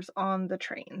monikers on the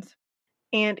trains.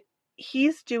 And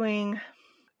he's doing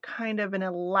kind of an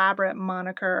elaborate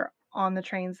moniker on the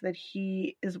trains that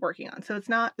he is working on. So it's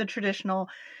not the traditional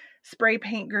spray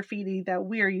paint graffiti that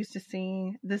we are used to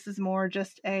seeing. This is more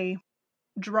just a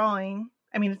drawing.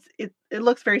 I mean, it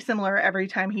looks very similar every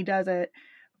time he does it,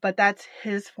 but that's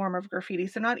his form of graffiti.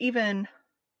 So not even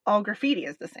all graffiti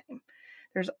is the same.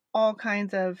 There's all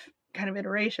kinds of kind of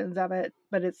iterations of it,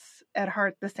 but it's at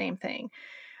heart the same thing.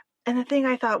 And the thing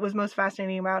I thought was most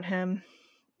fascinating about him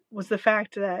was the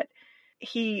fact that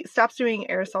he stops doing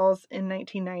aerosols in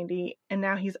 1990, and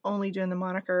now he's only doing the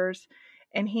monikers.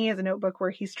 And he has a notebook where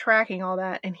he's tracking all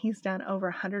that, and he's done over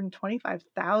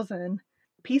 125,000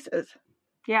 pieces.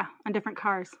 Yeah, on different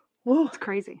cars. Whoa. It's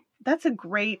crazy. That's a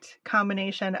great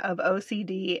combination of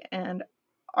OCD and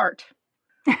art.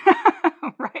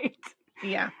 Right.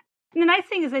 Yeah. And the nice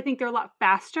thing is I think they're a lot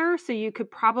faster, so you could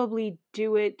probably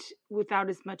do it without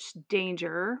as much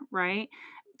danger, right?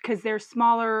 Because they're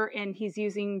smaller and he's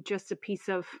using just a piece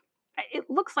of, it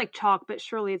looks like chalk, but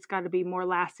surely it's got to be more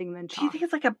lasting than chalk. Do you think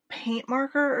it's like a paint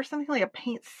marker or something, like a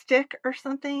paint stick or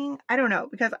something? I don't know,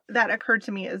 because that occurred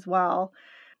to me as well.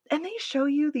 And they show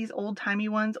you these old-timey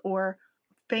ones or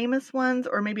famous ones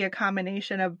or maybe a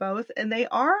combination of both. And they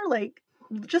are like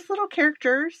just little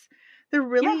characters. They're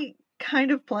really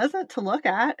kind of pleasant to look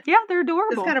at. Yeah, they're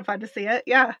adorable. It's kind of fun to see it.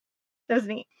 Yeah, that was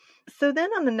neat. So then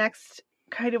on the next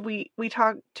kind of, we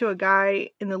talked to a guy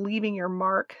in the Leaving Your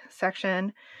Mark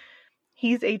section.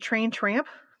 He's a train tramp,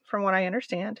 from what I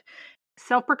understand.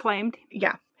 Self-proclaimed.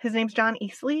 Yeah. His name's John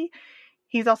Easley.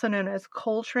 He's also known as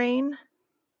Coltrane,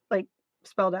 like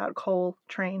spelled out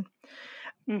Coltrane.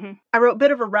 Mm-hmm. I wrote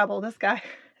Bit of a Rebel. This guy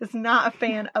is not a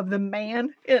fan of the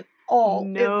man in all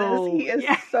in this. No. He is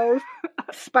Yeah. so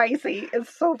spicy.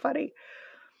 It's so funny.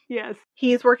 Yes.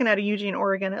 He's working out of Eugene,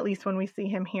 Oregon, at least when we see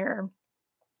him here.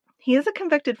 He is a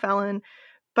convicted felon,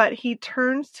 but he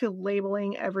turns to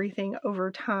labeling everything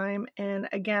over time. And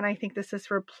again, I think this has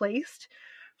replaced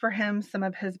for him some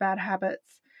of his bad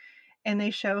habits. And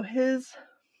they show his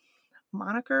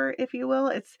moniker, if you will.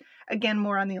 It's, again,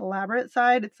 more on the elaborate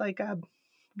side. It's like a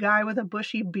guy with a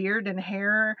bushy beard and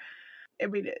hair. I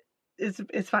mean,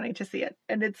 it's funny to see it.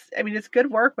 And it's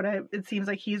good work, but it seems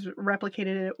like he's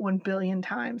replicated it 1 billion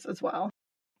times as well.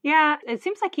 Yeah, it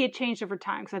seems like he had changed over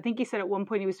time. Because I think he said at one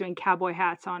point he was doing cowboy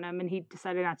hats on him, and he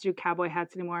decided not to do cowboy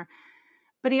hats anymore.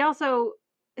 But he also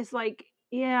is like,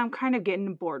 yeah, I'm kind of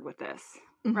getting bored with this,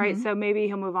 right? So maybe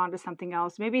he'll move on to something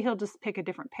else. Maybe he'll just pick a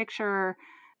different picture.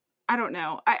 I don't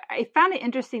know. I found it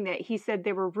interesting that he said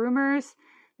there were rumors.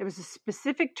 There was a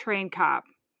specific train cop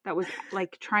that was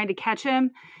like trying to catch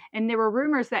him. And there were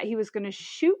rumors that he was going to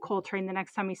shoot Coltrane the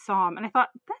next time he saw him. And I thought,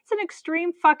 that's an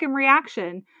extreme fucking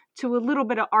reaction to a little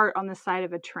bit of art on the side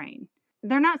of a train.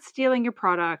 They're not stealing your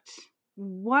product.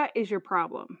 What is your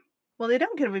problem? Well, they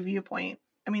don't give a viewpoint.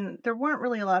 I mean, there weren't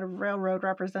really a lot of railroad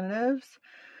representatives.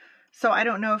 So I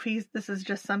don't know if this is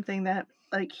just something that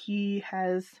like he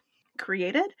has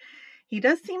created. He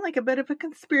does seem like a bit of a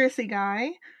conspiracy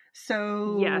guy.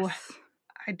 So yes.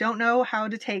 I don't know how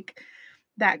to take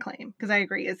that claim, because I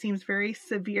agree. It seems very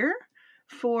severe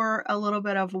for a little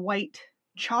bit of white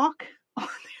chalk on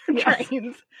their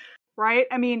trains. Right?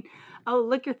 I mean, oh,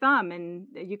 lick your thumb and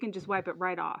you can just wipe it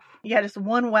right off. Yeah, just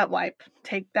one wet wipe.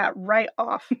 Take that right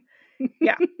off.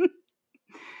 Yeah.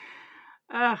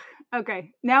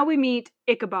 Okay. Now we meet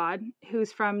Ichabod,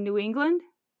 who's from New England.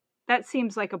 That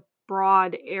seems like a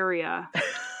broad area.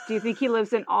 Do you think he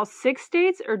lives in all 6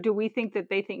 states, or do we think that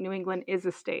they think New England is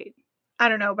a state? I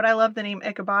don't know, but I love the name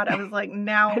Ichabod. I was like,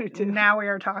 now we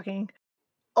are talking.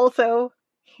 Also,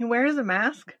 he wears a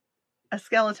mask, a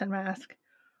skeleton mask,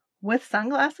 with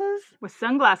sunglasses. With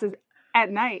sunglasses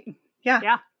at night.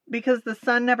 Yeah. Because the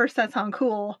sun never sets on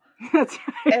cool. That's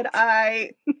right. And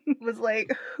I was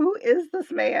like, who is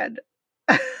this man?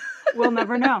 We'll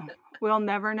never know. We'll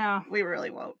never know. We really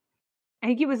won't. I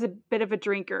think he was a bit of a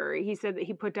drinker. He said that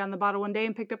he put down the bottle one day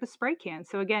and picked up a spray can.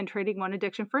 So again, trading one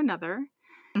addiction for another.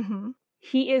 Mm-hmm.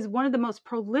 He is one of the most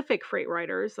prolific freight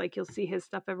writers. Like, you'll see his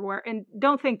stuff everywhere. And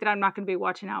don't think that I'm not going to be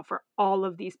watching out for all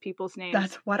of these people's names.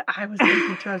 That's what I was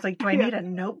thinking too. I was like, do I need a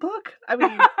notebook? I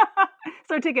mean,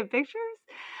 start taking pictures?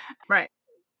 Right.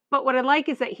 But what I like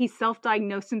is that he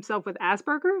self-diagnosed himself with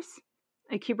Asperger's.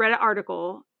 Like, he read an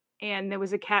article and there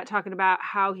was a cat talking about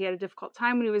how he had a difficult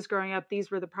time when he was growing up. These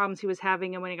were the problems he was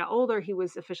having. And when he got older, he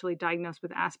was officially diagnosed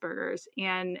with Asperger's.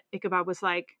 And Ichabod was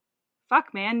like,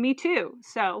 fuck, man, me too.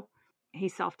 So he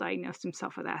self-diagnosed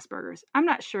himself with Asperger's. I'm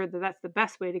not sure that that's the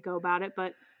best way to go about it,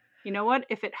 but you know what?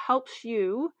 If it helps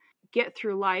you get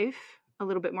through life a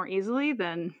little bit more easily,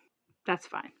 then that's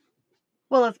fine.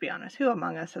 Well, let's be honest. Who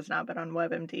among us has not been on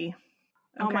WebMD? Okay.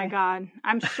 Oh my God.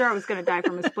 I'm sure I was going to die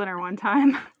from a splinter one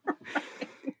time.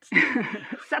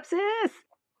 Sepsis.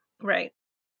 Right.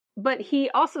 But he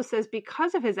also says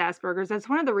because of his Asperger's, that's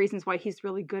one of the reasons why he's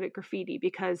really good at graffiti,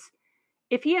 because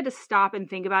if he had to stop and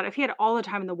think about it, if he had all the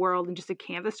time in the world and just a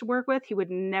canvas to work with, he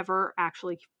would never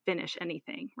actually finish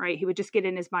anything, right? He would just get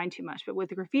in his mind too much. But with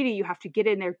the graffiti, you have to get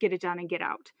in there, get it done, and get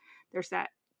out. There's that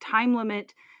time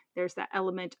limit. There's that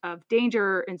element of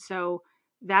danger. And so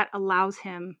that allows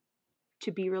him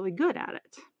to be really good at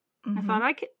it. Mm-hmm. I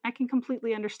thought I can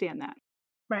completely understand that.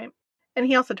 Right. And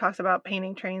he also talks about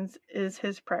painting trains is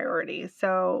his priority.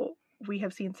 So we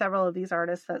have seen several of these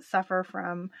artists that suffer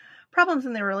from problems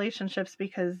in their relationships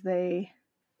because they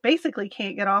basically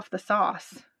can't get off the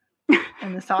sauce.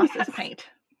 And the sauce is paint.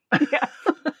 Yes.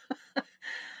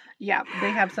 Yeah,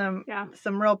 they have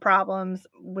some real problems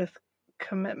with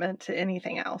commitment to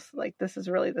anything else. Like, this is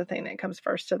really the thing that comes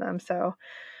first to them. So,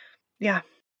 yeah.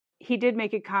 He did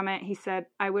make a comment. He said,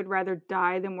 I would rather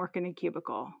die than work in a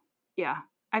cubicle. Yeah.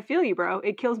 I feel you, bro.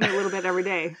 It kills me a little bit every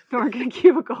day to work in a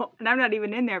cubicle. And I'm not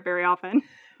even in there very often.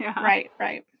 Yeah.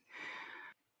 Right.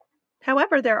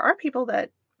 However, there are people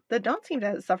that don't seem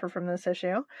to suffer from this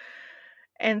issue.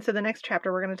 And so the next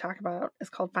chapter we're going to talk about is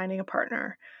called Finding a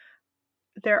Partner.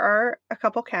 There are a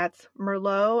couple cats,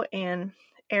 Merlot and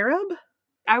Arab.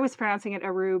 I was pronouncing it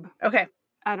Arub. Okay.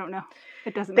 I don't know.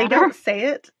 It doesn't matter. They don't say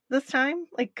it this time,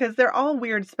 like, because they're all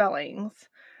weird spellings.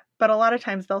 But a lot of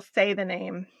times they'll say the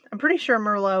name. I'm pretty sure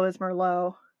Merlot is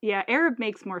Merlot. Yeah, Arab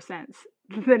makes more sense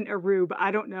than Arub.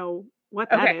 I don't know what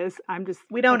that is.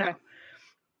 We don't know.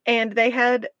 And they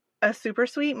had a super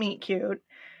sweet meet cute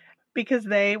because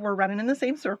they were running in the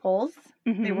same circles.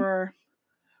 Mm-hmm. They were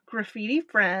Graffiti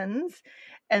friends.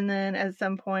 And then at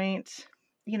some point,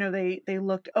 they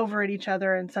looked over at each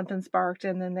other and something sparked,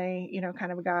 and then they,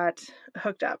 kind of got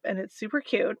hooked up, and it's super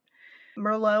cute.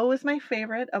 Merlot was my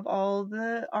favorite of all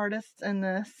the artists in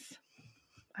this.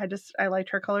 I liked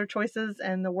her color choices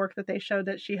and the work that they showed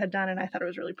that she had done, and I thought it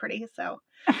was really pretty. So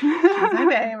she's my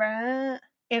favorite.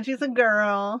 And she's a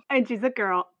girl.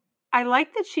 I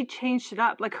like that she changed it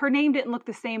up. Like, her name didn't look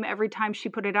the same every time she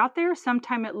put it out there.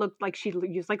 Sometimes it looked like she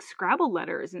used like Scrabble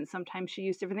letters, and sometimes she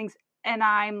used different things. And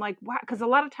I'm like, wow, because a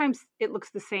lot of times it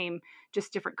looks the same,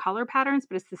 just different color patterns,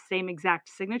 but it's the same exact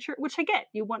signature, which I get.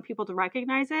 You want people to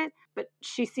recognize it, but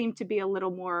she seemed to be a little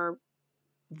more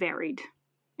varied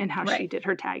in how she did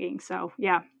her tagging. So,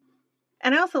 yeah.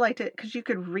 And I also liked it because you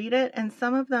could read it, and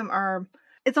some of them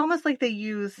it's almost like they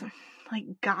use like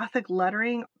Gothic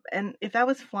lettering. And if that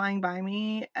was flying by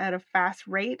me at a fast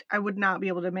rate, I would not be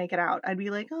able to make it out. I'd be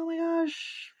like, oh my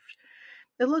gosh,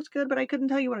 it looked good, but I couldn't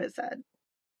tell you what it said.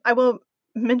 I will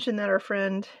mention that our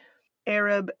friend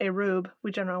Erub,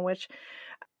 we don't know which,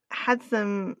 had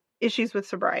some issues with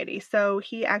sobriety. So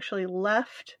he actually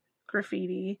left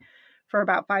Graffiti for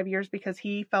about 5 years because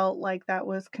he felt like that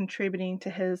was contributing to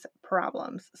his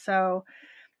problems. So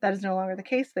that is no longer the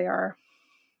case. They are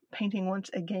painting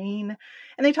once again.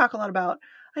 And they talk a lot about,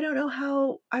 I don't know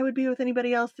how I would be with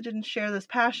anybody else that didn't share this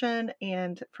passion.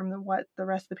 And from what the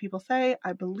rest of the people say,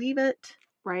 I believe it.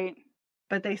 Right.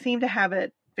 But they seem to have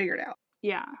it figured out.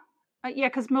 Yeah. Yeah,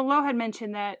 because Merlot had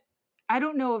mentioned that I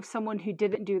don't know if someone who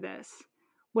didn't do this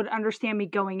would understand me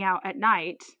going out at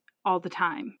night all the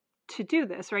time to do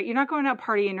this, right? You're not going out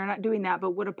partying, you're not doing that,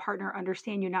 but would a partner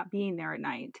understand you not being there at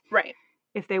night? Right.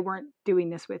 If they weren't doing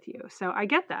this with you. So I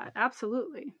get that.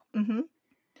 Absolutely. Mm-hmm.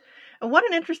 And what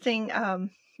an interesting, an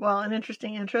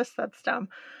interesting interest. That's dumb.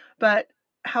 But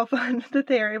how fun that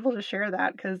they are able to share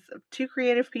that, because two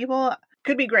creative people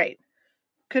could be great.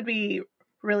 Could be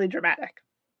really dramatic.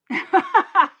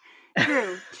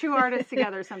 True. Two artists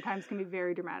together sometimes can be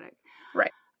very dramatic.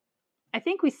 Right. I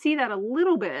think we see that a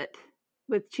little bit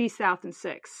with G South and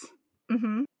Six.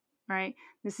 Mm-hmm. Right.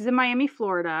 This is in Miami,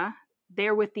 Florida.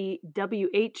 They're with the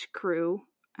WH crew.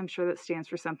 I'm sure that stands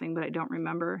for something, but I don't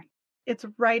remember. It's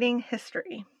writing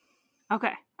history.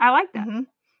 Okay. I like that. Mm-hmm.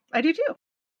 I do too.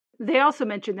 They also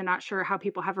mentioned they're not sure how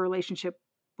people have a relationship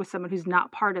with someone who's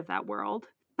not part of that world.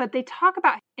 But they talk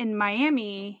about in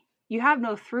Miami, you have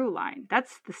no through line.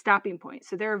 That's the stopping point.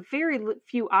 So there are very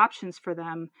few options for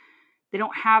them. They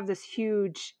don't have this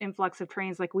huge influx of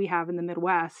trains like we have in the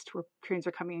Midwest, where trains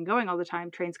are coming and going all the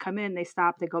time. Trains come in, they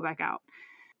stop, they go back out.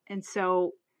 And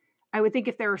so I would think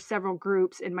if there are several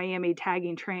groups in Miami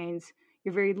tagging trains,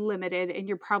 you're very limited and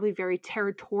you're probably very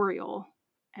territorial.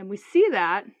 And we see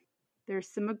that there's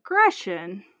some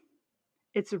aggression.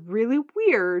 It's really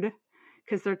weird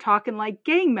because they're talking like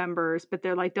gang members, but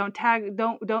they're like, don't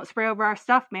spray over our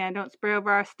stuff, man. Don't spray over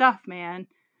our stuff, man.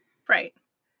 Right.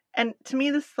 And to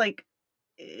me, this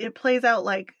it plays out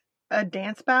like a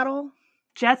dance battle.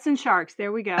 Jets and sharks.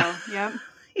 There we go. Yep.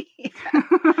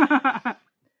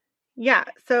 Yeah.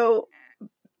 So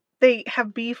they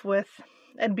have beef with,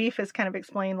 and beef is kind of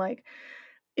explained like,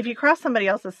 if you cross somebody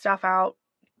else's stuff out,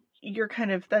 you're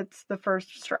that's the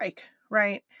first strike,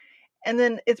 right? And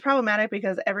then it's problematic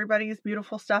because everybody's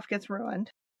beautiful stuff gets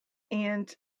ruined.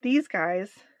 And these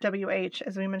guys, WH,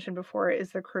 as we mentioned before,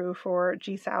 is the crew for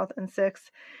G South and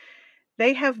Six.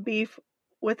 They have beef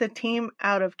with a team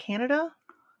out of Canada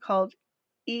called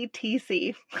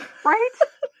ETC. Right?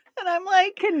 And I'm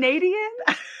like, Canadian?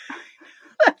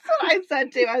 That's what I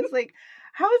said too. I was like,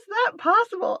 how is that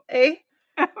possible? Eh?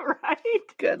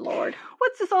 Right? Good Lord.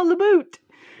 What's this all about?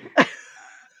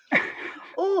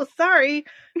 Oh, sorry.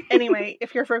 Anyway,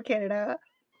 if you're from Canada,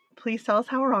 please tell us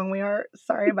how wrong we are.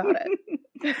 Sorry about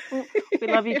it. We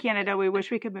love you, Canada. We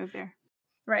wish we could move there.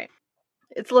 Right.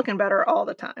 It's looking better all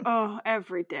the time. Oh,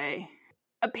 every day.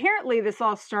 Apparently, this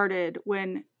all started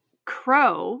when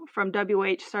Crow from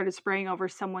WH started spraying over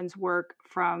someone's work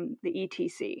from the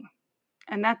ETC.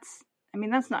 And that's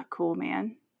not cool,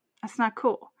 man. That's not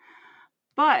cool.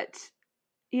 But,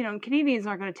 Canadians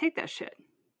aren't going to take that shit,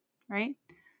 right?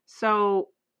 So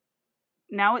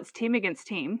now it's team against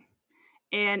team.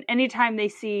 And anytime they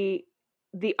see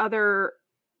the other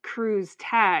crew's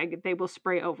tag, they will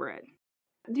spray over it.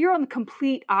 You're on the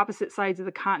complete opposite sides of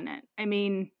the continent. I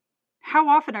mean, how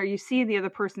often are you seeing the other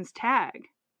person's tag?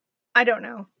 I don't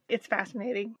know. It's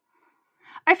fascinating.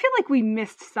 I feel like we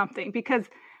missed something because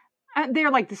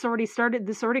they're like, this already started.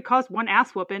 This already caused one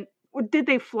ass whooping. Did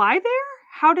they fly there?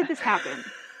 How did this happen?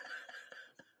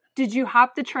 Did you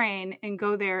hop the train and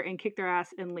go there and kick their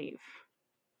ass and leave?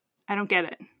 I don't get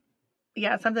it.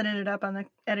 Yeah, something ended up on the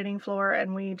editing floor,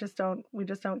 and we just don't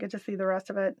get to see the rest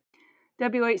of it.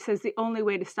 WH says the only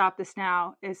way to stop this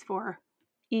now is for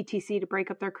ETC to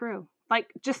break up their crew. Like,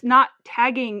 just not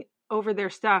tagging over their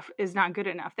stuff is not good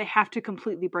enough. They have to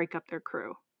completely break up their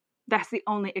crew. That's the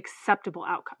only acceptable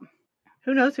outcome.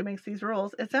 Who knows who makes these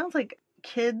rules? It sounds like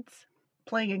kids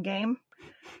playing a game.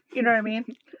 You know what I mean?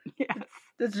 Yes.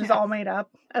 It's just all made up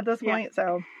at this point,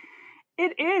 so.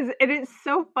 It is. And it's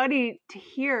so funny to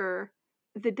hear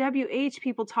the WH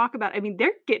people talk about it. I mean,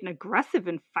 they're getting aggressive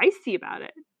and feisty about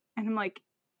it. And I'm like,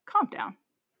 calm down.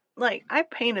 Like, I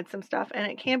painted some stuff,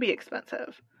 and it can be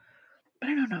expensive. But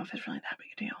I don't know if it's really that big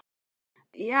a deal.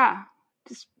 Yeah.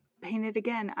 Just paint it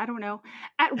again. I don't know.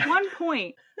 At one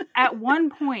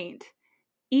point,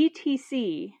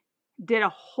 ETC did a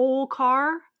whole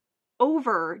car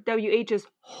over WH's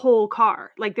whole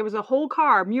car. Like, there was a whole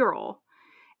car mural,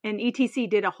 and ETC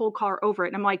did a whole car over it.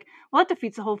 And I'm like, well, that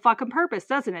defeats the whole fucking purpose,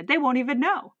 doesn't it? They won't even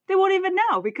know. They won't even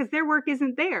know because their work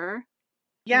isn't there.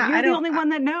 Yeah, You're the only one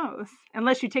that knows.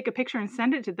 Unless you take a picture and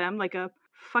send it to them like a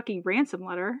fucking ransom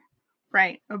letter.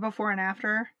 Right. A before and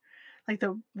after. Like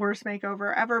the worst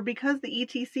makeover ever. Because the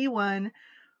ETC one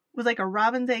was like a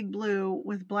robin's egg blue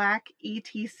with black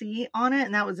ETC on it.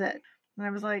 And that was it. And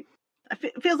I was like,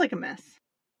 it feels like a mess.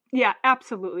 Yeah,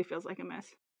 absolutely feels like a mess.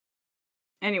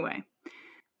 Anyway,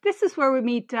 this is where we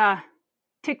meet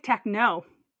Tic Tac No.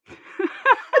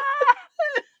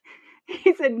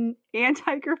 He's an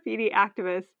anti-graffiti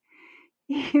activist.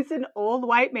 He's an old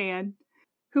white man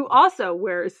who also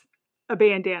wears a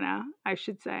bandana, I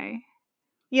should say.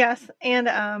 Yes, and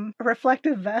a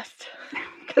reflective vest.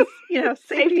 Because,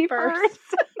 safety first.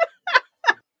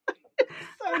 It's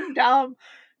so dumb.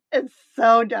 It's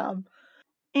so dumb.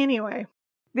 Anyway.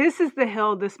 This is the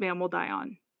hill this man will die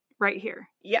on. Right here.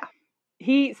 Yeah.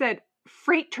 He said,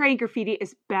 freight train graffiti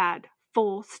is bad.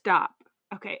 Full stop.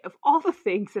 Okay, of all the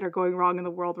things that are going wrong in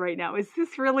the world right now, is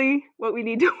this really what we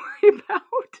need to worry about?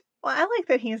 Well, I like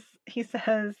that he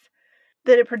says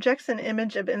that it projects an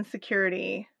image of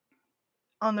insecurity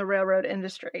on the railroad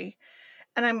industry.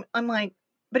 And I'm like,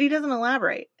 but he doesn't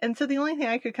elaborate. And so the only thing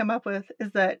I could come up with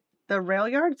is that the rail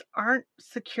yards aren't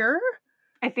secure.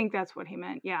 I think that's what he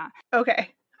meant, yeah. Okay.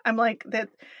 I'm like, that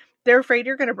they're afraid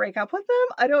you're going to break up with them?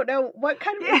 I don't know. What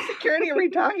kind of insecurity are we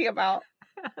talking about?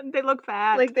 They look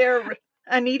fat. Like they're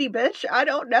a needy bitch? I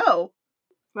don't know.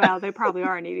 Well, they probably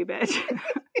are a needy bitch.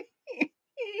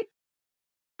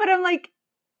 But I'm like,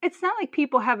 it's not like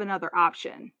people have another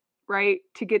option, right?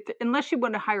 To get unless you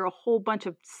want to hire a whole bunch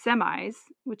of semis,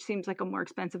 which seems like a more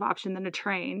expensive option than a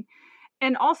train.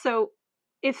 And also,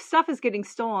 if stuff is getting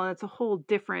stolen, it's a whole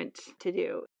different to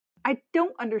do. I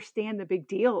don't understand the big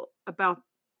deal about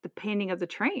the painting of the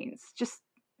trains. Just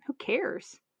who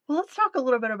cares? Well, let's talk a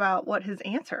little bit about what his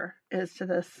answer is to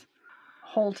this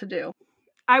whole to-do.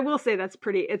 I will say it's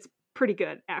pretty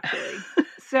good, actually.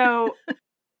 So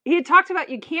he had talked about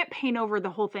you can't paint over the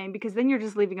whole thing because then you're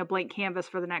just leaving a blank canvas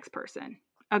for the next person.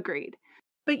 Agreed.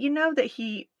 But you know that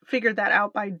he figured that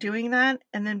out by doing that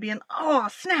and then being, oh,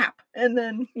 snap. And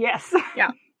then. Yes.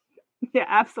 Yeah. Yeah,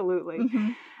 absolutely. Mm-hmm.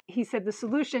 He said the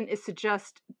solution is to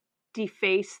just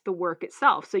deface the work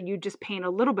itself. So you just paint a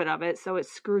little bit of it so it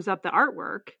screws up the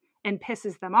artwork and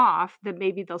pisses them off, then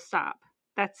maybe they'll stop.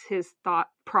 That's his thought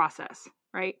process,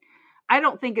 right? I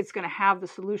don't think it's going to have the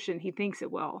solution he thinks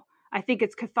it will. I think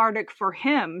it's cathartic for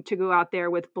him to go out there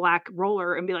with black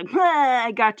roller and be like,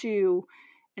 I got you.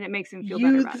 And it makes him feel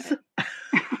better about it.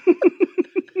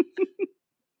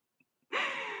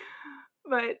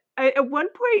 But at one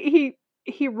point,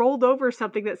 he rolled over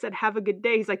something that said, have a good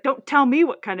day. He's like, don't tell me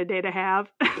what kind of day to have.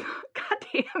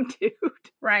 Goddamn, dude.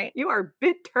 Right. You are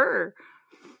bitter.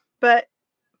 But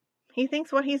he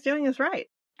thinks what he's doing is right.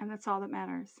 And that's all that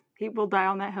matters. He will die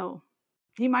on that hill.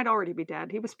 He might already be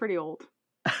dead. He was pretty old.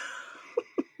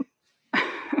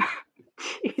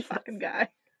 Jesus. Fucking guy.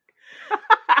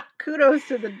 Kudos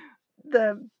to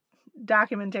the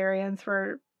documentarians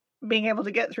for being able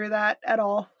to get through that at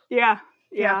all. Yeah.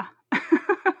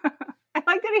 I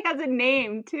like that he has a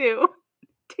name too.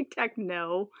 Tic Tac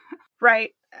No.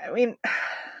 Right. I mean,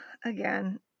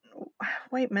 again,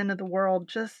 white men of the world,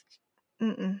 just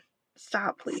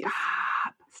stop, please.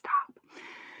 Stop.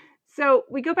 So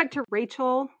we go back to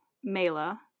Rachel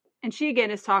Mela, and she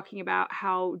again is talking about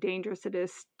how dangerous it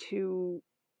is to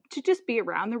just be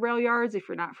around the rail yards if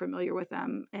you're not familiar with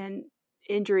them, and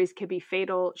injuries can be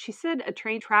fatal. She said a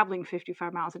train traveling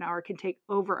 55 miles an hour can take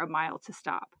over a mile to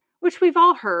stop, which we've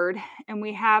all heard, and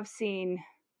we have seen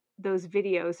those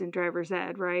videos in driver's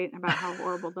ed, right? About how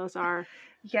horrible those are.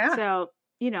 Yeah. So,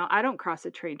 I don't cross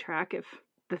a train track if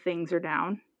the things are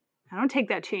down. I don't take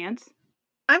that chance.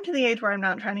 I'm to the age where I'm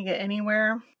not trying to get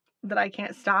anywhere that I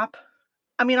can't stop.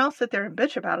 I mean, I'll sit there and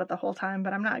bitch about it the whole time,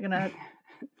 but I'm not going to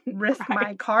risk Right.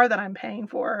 my car that I'm paying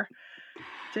for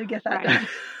to get that Right. done.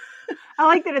 I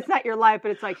like that it's not your life,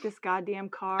 but it's like this goddamn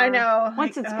car. I know.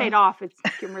 Once Like, it's paid off, you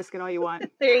can risk it all you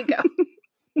want. there you go.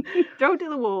 Throw it to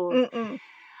the wolves. Mm-mm.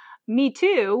 Me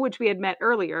Too, which we had met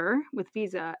earlier with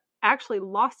Visa, actually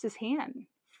lost his hand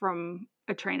from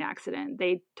a train accident.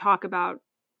 They talk about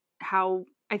how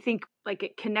I think like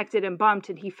it connected and bumped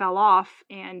and he fell off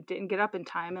and didn't get up in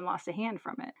time and lost a hand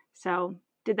from it. So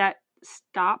did that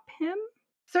stop him?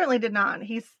 Certainly did not.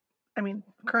 He's,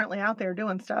 currently out there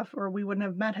doing stuff, or we wouldn't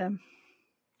have met him.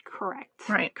 Correct.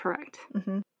 Right. Correct.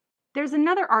 Mm-hmm. There's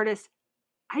another artist.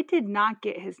 I did not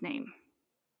get his name.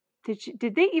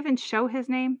 Did they even show his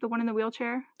name? The one in the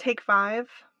wheelchair? Take 5.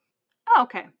 Oh,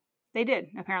 okay. They did.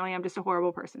 Apparently, I'm just a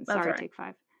horrible person. That's Sorry, right. Take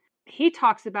 5. He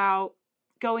talks about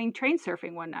going train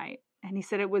surfing one night, and he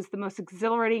said it was the most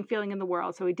exhilarating feeling in the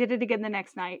world. So he did it again the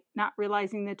next night, not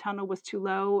realizing the tunnel was too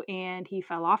low, and he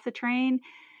fell off the train,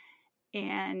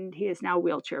 and he is now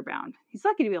wheelchair bound. He's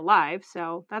lucky to be alive,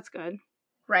 so that's good.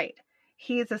 Right.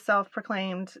 He's a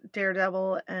self-proclaimed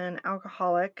daredevil and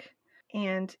alcoholic,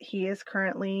 and he is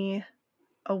currently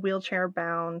a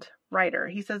wheelchair-bound writer.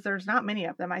 He says there's not many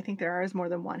of them. I think there is more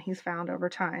than one he's found over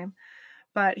time.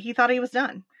 But he thought he was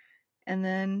done. And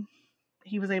then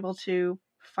he was able to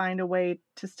find a way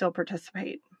to still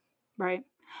participate. Right.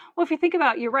 Well, if you think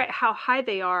about, you're right, how high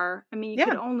they are. I mean, you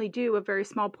could only do a very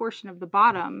small portion of the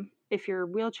bottom if you're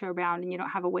wheelchair bound and you don't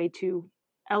have a way to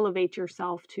elevate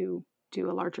yourself to do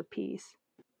a larger piece.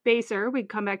 Baser, we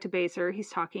come back to Baser. He's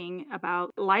talking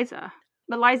about Liza.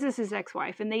 But Liza's his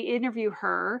ex-wife, and they interview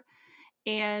her.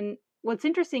 And what's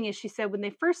interesting is she said when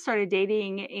they first started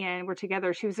dating and were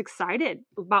together, she was excited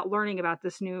about learning about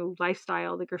this new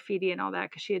lifestyle, the graffiti and all that,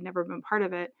 because she had never been part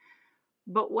of it.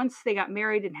 But once they got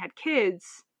married and had kids,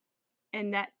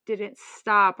 and that didn't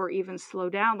stop or even slow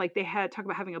down, like they had talk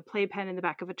about having a playpen in the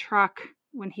back of a truck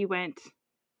when he went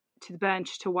to the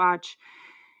bench to watch.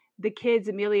 The kids,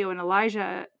 Emilio and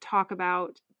Elijah, talk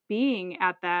about being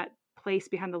at that place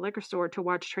behind the liquor store to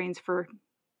watch trains for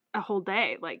a whole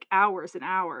day, like hours and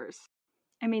hours.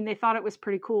 I mean, they thought it was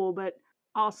pretty cool, but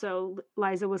also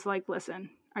Liza was like,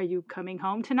 listen, are you coming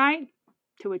home tonight?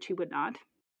 To which he would not.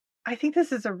 I think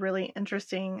this is a really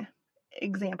interesting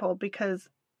example because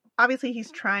obviously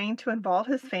he's trying to involve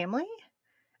his family.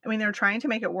 I mean, they're trying to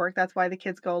make it work. That's why the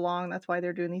kids go along. That's why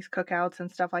they're doing these cookouts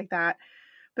and stuff like that.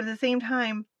 But at the same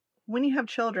time, when you have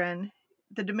children,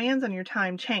 the demands on your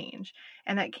time change.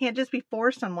 And that can't just be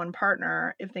forced on one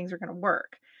partner if things are going to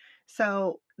work.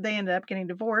 So they ended up getting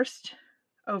divorced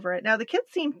over it. Now, the kids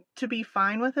seem to be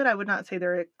fine with it. I would not say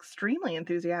they're extremely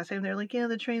enthusiastic. They're like, yeah,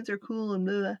 the trains are cool and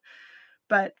blah.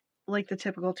 But like the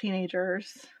typical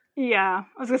teenagers. Yeah,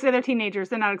 I was going to say they're teenagers.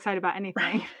 They're not excited about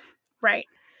anything. Right.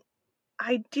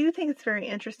 I do think it's very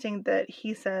interesting that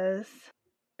he says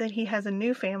that he has a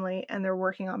new family and they're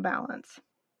working on balance.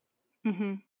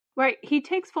 Mm-hmm. Right. He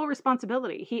takes full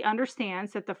responsibility. He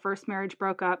understands that the first marriage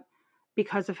broke up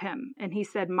because of him. And he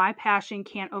said, my passion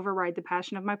can't override the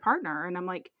passion of my partner. And I'm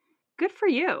like, good for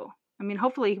you. I mean,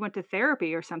 hopefully he went to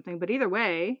therapy or something, but either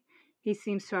way, he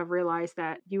seems to have realized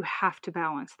that you have to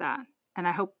balance that. And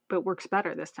I hope it works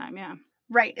better this time. Yeah.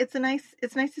 Right. It's nice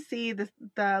to see the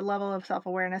level of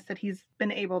self-awareness that he's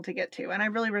been able to get to. And I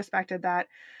really respected that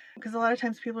because a lot of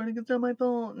times people are like, it's not my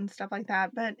fault and stuff like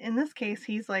that. But in this case,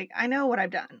 he's like, I know what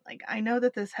I've done. Like, I know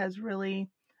that this has really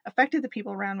affected the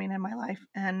people around me and in my life.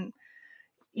 And,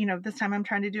 you know, this time I'm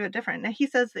trying to do it different. Now, he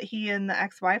says that he and the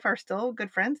ex-wife are still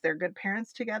good friends. They're good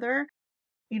parents together.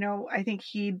 You know, I think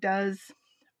he does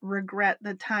regret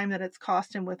the time that it's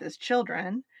cost him with his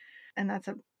children. And that's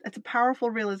a powerful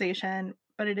realization,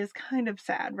 but it is kind of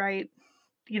sad, right?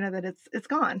 You know, that it's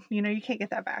gone. You know, you can't get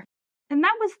that back. And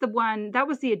that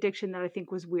was the addiction that I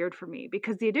think was weird for me,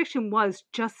 because the addiction was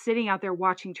just sitting out there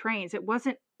watching trains. It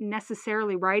wasn't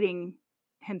necessarily writing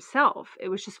himself. It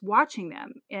was just watching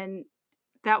them. And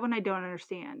that one I don't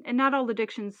understand. And not all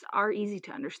addictions are easy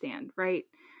to understand, right?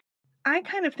 I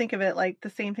kind of think of it like the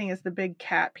same thing as the big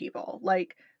cat people.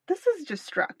 Like, this is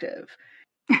destructive.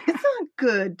 It's not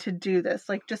good to do this.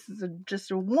 Like,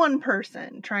 just a one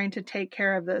person trying to take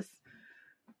care of this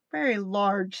very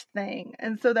large thing.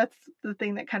 And so that's the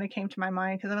thing that kind of came to my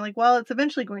mind, because I'm like, well, it's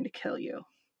eventually going to kill you.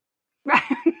 Right.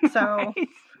 So, right.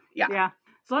 Yeah.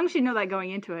 As long as you know that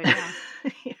going into it, yeah.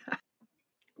 Yeah.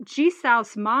 G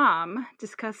South's mom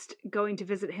discussed going to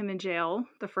visit him in jail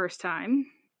the first time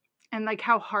and like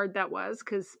how hard that was,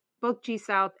 because both G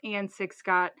South and Six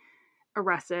got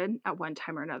arrested at one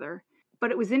time or another. But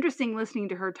it was interesting listening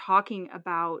to her talking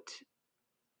about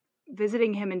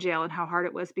visiting him in jail and how hard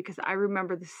it was, because I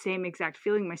remember the same exact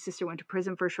feeling. My sister went to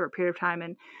prison for a short period of time,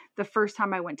 and the first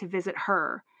time I went to visit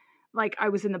her, like I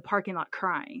was in the parking lot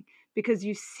crying, because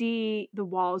you see the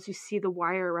walls, you see the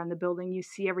wire around the building, you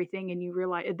see everything, and you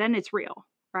realize then it's real,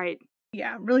 right?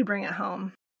 Yeah, really bring it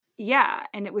home. Yeah,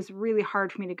 and it was really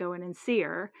hard for me to go in and see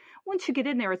her. Once you get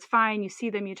in there, it's fine. You see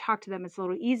them, you talk to them, it's a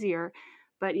little easier.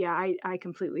 But yeah, I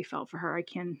completely felt for her. I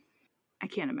can't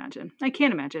imagine. I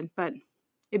can't imagine, but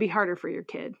it'd be harder for your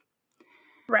kid.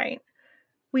 Right.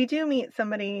 We do meet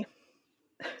somebody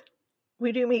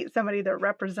that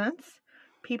represents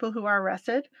people who are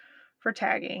arrested for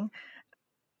tagging.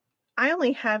 I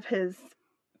only have his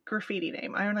graffiti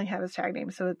name. I only have his tag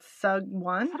name, so it's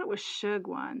Sug1. I thought it was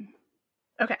Shug1.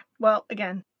 Okay. Well,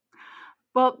 again.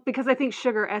 Well, because I think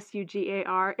sugar,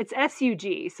 Sugar, it's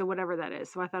SUG, so whatever that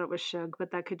is. So I thought it was Shug,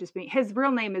 but that could just be, his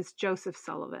real name is Joseph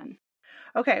Sullivan.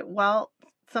 Okay, well,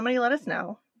 somebody let us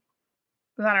know.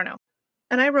 I don't know.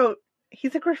 And I wrote,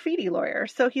 he's a graffiti lawyer.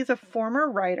 So he's a former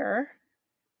writer,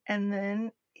 and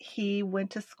then he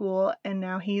went to school, and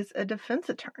now he's a defense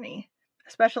attorney,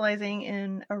 specializing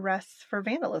in arrests for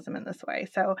vandalism in this way.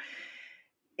 So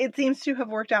it seems to have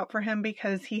worked out for him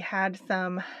because he had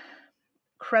some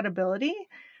credibility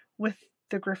with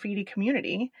the graffiti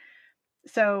community.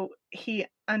 So he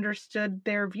understood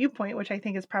their viewpoint, which I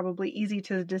think is probably easy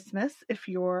to dismiss if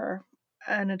you're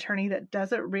an attorney that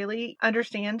doesn't really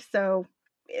understand. So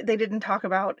they didn't talk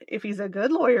about if he's a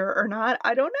good lawyer or not.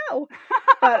 I don't know.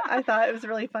 But I thought it was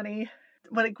really funny.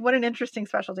 What an interesting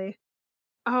specialty.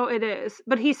 Oh, it is.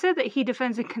 But he said that he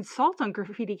defends and consults on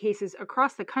graffiti cases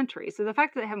across the country. So the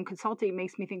fact that they have him consulting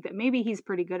makes me think that maybe he's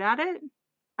pretty good at it.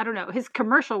 I don't know. His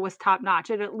commercial was top notch.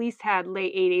 It at least had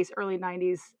late 80s, early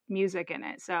 90s music in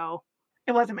it. So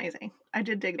it was amazing. I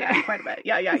did dig that quite a bit.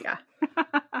 Yeah.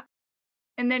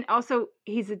 And then also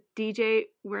he's a DJ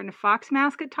wearing a fox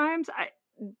mask at times.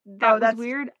 That was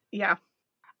weird. Yeah.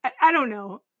 I don't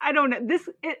know.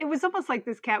 It was almost like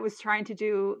this cat was trying to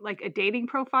do like a dating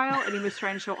profile, and he was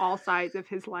trying to show all sides of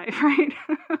his life, right?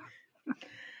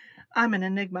 I'm an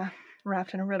enigma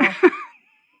wrapped in a riddle.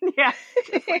 Yeah.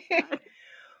 Just like that.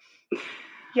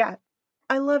 Yeah.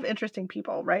 I love interesting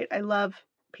people, right? I love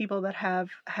people that have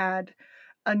had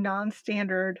a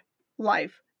non-standard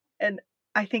life. And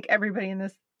I think everybody in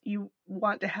this, you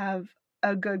want to have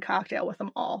a good cocktail with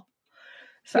them all.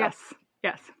 So.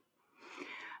 Yes.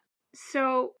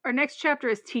 So our next chapter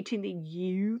is teaching the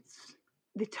youths.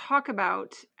 They talk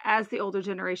about, as the older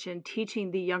generation,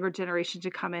 teaching the younger generation to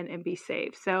come in and be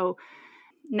safe. So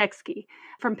Nexky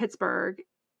from Pittsburgh,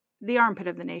 the armpit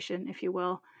of the nation, if you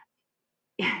will.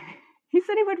 He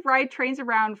said he would ride trains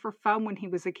around for fun when he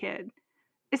was a kid.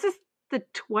 Is this the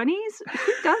 20s?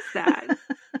 Who does that?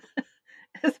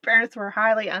 His parents were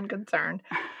highly unconcerned.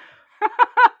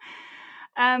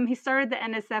 He started the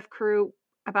NSF crew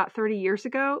about 30 years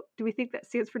ago. Do we think that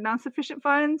stands for non-sufficient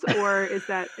funds, or is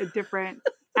that a different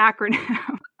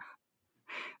acronym?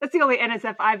 That's the only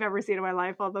NSF I've ever seen in my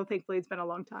life, although thankfully it's been a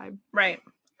long time. Right.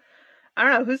 I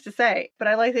don't know who's to say, but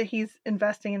I like that he's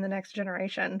investing in the next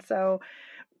generation. So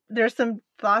there's some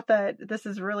thought that this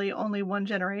is really only one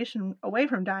generation away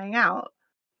from dying out.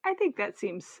 I think that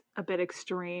seems a bit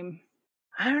extreme.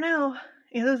 I don't know.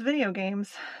 Those video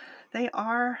games, they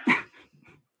are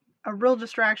a real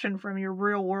distraction from your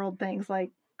real world things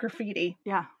like graffiti.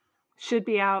 Yeah. Should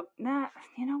be out. Nah,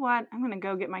 you know what? I'm going to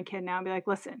go get my kid now and be like,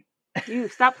 listen, you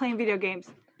stop playing video games.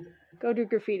 Go do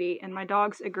graffiti. And my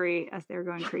dogs agree as they're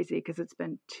going crazy because it's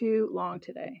been too long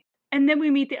today. And then we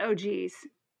meet the OGs.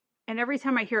 And every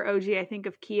time I hear OG, I think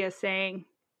of Kia saying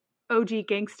OG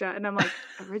Gangsta. And I'm like,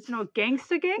 original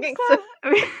Gangsta? I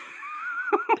mean,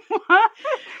 what?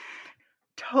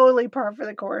 Totally par for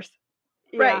the course.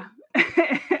 Yeah.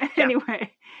 Right.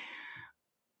 Anyway,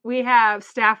 we have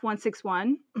Staff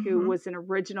 161, who was an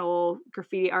original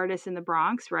graffiti artist in the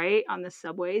Bronx, right? On the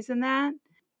subways and that.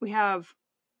 We have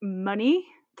Money,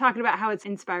 talking about how it's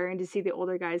inspiring to see the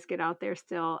older guys get out there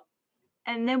still.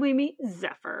 And then we meet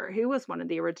Zephyr, who was one of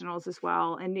the originals as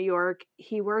well in New York.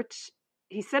 He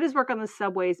said his work on the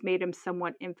subways made him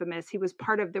somewhat infamous. He was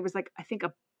part of, there was like, I think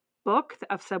a book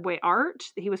of subway art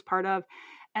that he was part of.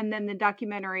 And then the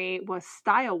documentary was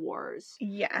Style Wars.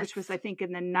 Yes. Which was, I think,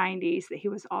 in the 90s that he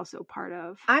was also part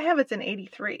of. I have it's in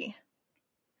 83.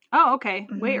 Oh, okay.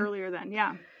 Way earlier then.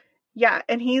 Yeah. Yeah.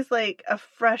 And he's like a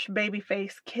fresh baby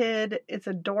face kid. It's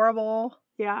adorable.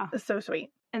 Yeah. It's so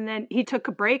sweet. And then he took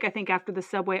a break, I think, after the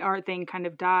subway art thing kind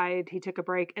of died. He took a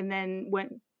break and then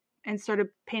went and started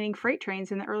painting freight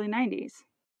trains in the early 90s.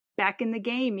 Back in the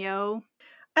game, yo.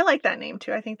 I like that name,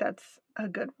 too. I think that's a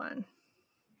good one.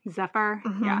 Zephyr.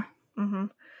 Yeah.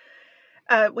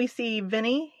 We see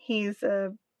Vinny. He's a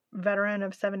veteran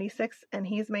of 76, and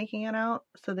he's making it out.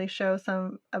 So they show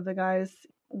some of the guys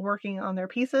working on their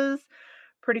pieces.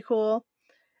 Pretty cool.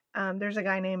 There's a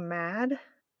guy named Mad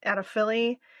out of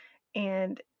Philly,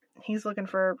 and he's looking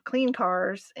for clean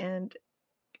cars and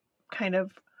kind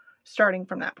of starting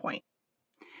from that point.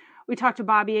 We talked to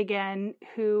Bobby again,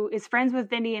 who is friends with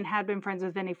Vinny and had been friends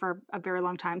with Vinny for a very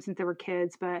long time, since they were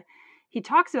kids. But he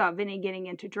talks about Vinny getting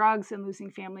into drugs and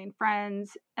losing family and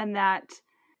friends, and that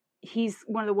he's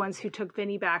one of the ones who took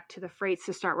Vinny back to the freights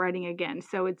to start writing again.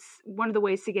 So it's one of the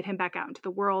ways to get him back out into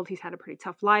the world. He's had a pretty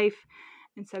tough life,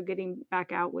 and so getting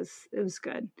back out was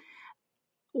good.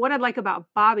 What I like about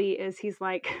Bobby is he's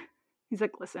like,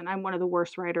 listen, I'm one of the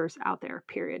worst writers out there,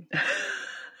 period.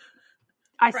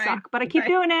 I suck, but I keep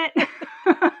doing it.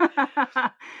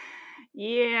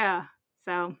 Yeah.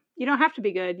 So you don't have to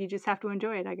be good. You just have to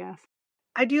enjoy it, I guess.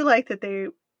 I do like that they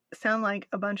sound like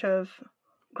a bunch of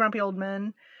grumpy old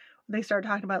men. They start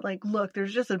talking about, like, look,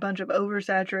 there's just a bunch of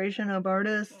oversaturation of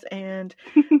artists, and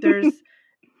there's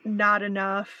not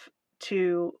enough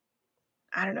to,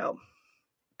 I don't know,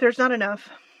 there's not enough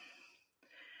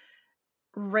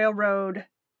railroad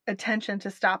attention to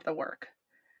stop the work,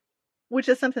 which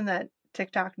is something that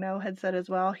TikTok No had said as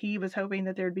well. He was hoping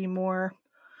that there'd be more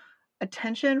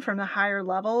attention from the higher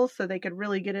levels so they could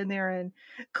really get in there and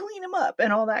clean them up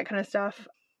and all that kind of stuff.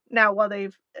 Now, while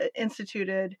they've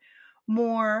instituted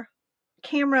more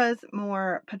cameras,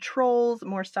 more patrols,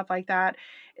 more stuff like that,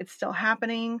 it's still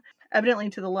happening, evidently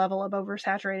to the level of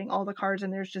oversaturating all the cars,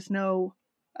 and there's just no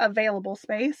available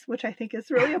space, which I think is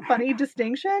really a funny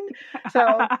distinction.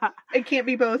 So it can't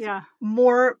be both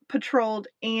more patrolled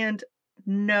and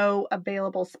no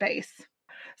available space.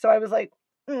 So I was like,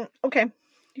 okay,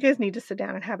 you guys need to sit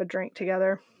down and have a drink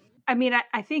together. I mean,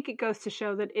 I think it goes to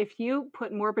show that if you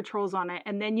put more patrols on it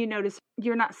and then you notice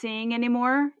you're not seeing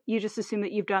anymore, you just assume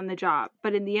that you've done the job.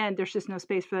 But in the end, there's just no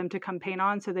space for them to come paint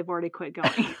on, so they've already quit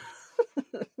going.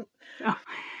 So,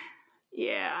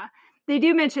 yeah. They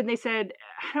do mention, they said,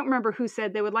 I don't remember who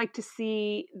said, they would like to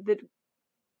see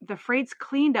the freights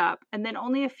cleaned up and then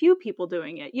only a few people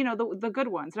doing it. You know, the good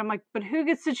ones. And I'm like, but who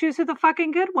gets to choose who the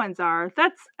fucking good ones are?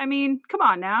 I mean, come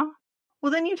on now.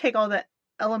 Well, then you take all the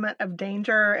element of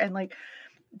danger and, like,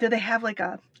 do they have like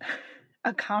a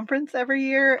conference every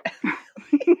year?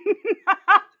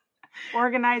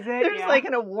 Organize it. There's like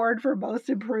an award for most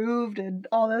improved and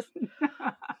all this.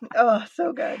 Oh,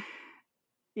 so good.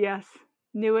 Yes.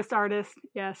 Newest artist.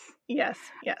 Yes. Yes.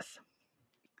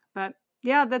 But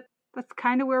yeah, that's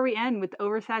kind of where we end with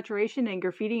oversaturation, and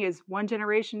graffiti is one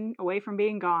generation away from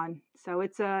being gone. So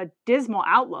it's a dismal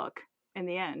outlook in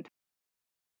the end.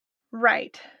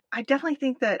 Right. I definitely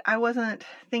think that I wasn't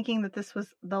thinking that this was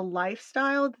the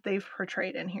lifestyle that they've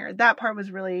portrayed in here. That part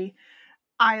was really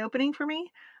eye-opening for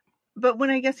me. But when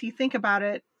I guess you think about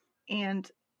it and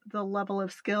the level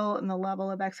of skill and the level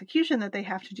of execution that they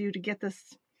have to do to get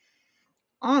this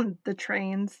on the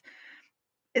trains,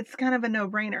 it's kind of a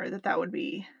no-brainer that would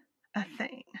be a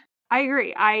thing. I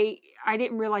agree. I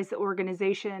didn't realize the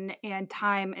organization and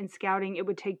time and scouting it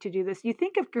would take to do this. You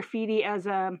think of graffiti as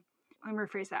let me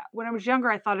rephrase that. When I was younger,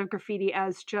 I thought of graffiti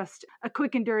as just a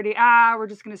quick and dirty, we're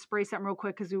just going to spray something real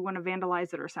quick because we want to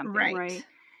vandalize it or something, right?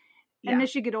 Yeah. And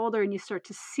as you get older and you start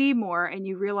to see more and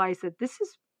you realize that this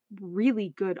is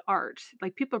really good art.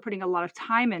 Like, people are putting a lot of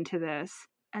time into this,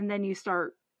 and then you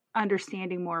start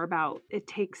understanding more about it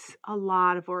takes a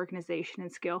lot of organization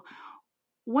and skill.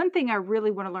 One thing I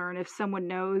really want to learn, if someone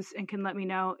knows and can let me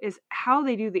know, is how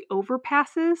they do the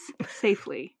overpasses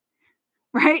safely.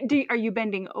 Right? Are you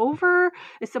bending over?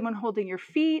 Is someone holding your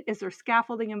feet? Is there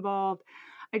scaffolding involved?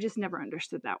 I just never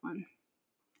understood that one.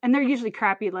 And they're usually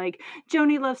crappy, like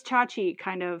Joni Loves Chachi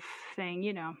kind of thing,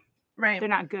 you know. Right. They're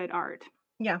not good art.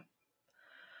 Yeah.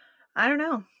 I don't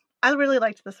know. I really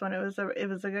liked this one. It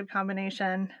was a good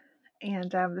combination, and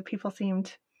the people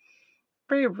seemed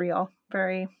very real,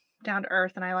 very down to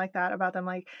earth, and I like that about them.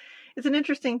 Like, it's an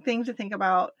interesting thing to think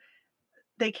about.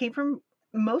 They came from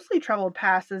mostly troubled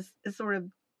past is sort of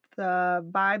the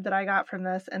vibe that I got from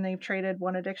this, and they've traded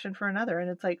one addiction for another, and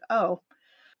it's like, oh,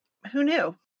 who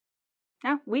knew?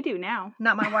 No, we do now.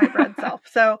 Not my white bread self.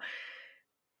 So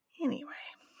anyway,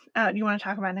 do you want to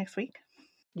talk about next week?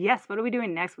 Yes. What are we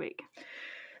doing next week?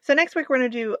 So next week we're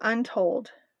going to do Untold,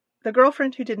 The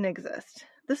Girlfriend Who Didn't Exist.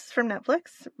 This is from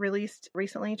Netflix, released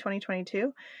recently,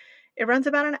 2022. It runs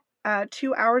about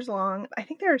 2 hours long. I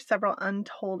think there are several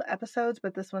untold episodes,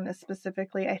 but this one is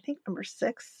specifically, I think, number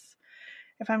 6,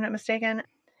 if I'm not mistaken.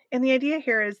 And the idea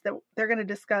here is that they're going to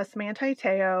discuss Manti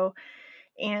Te'o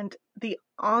and the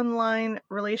online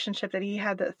relationship that he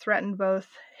had that threatened both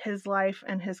his life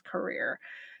and his career.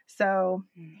 So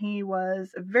he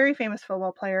was a very famous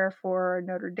football player for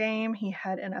Notre Dame. He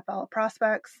had NFL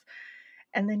prospects.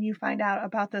 And then you find out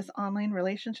about this online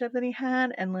relationship that he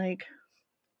had and like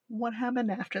what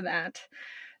happened after that.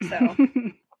 So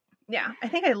yeah, I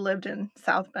think I lived in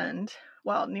South Bend,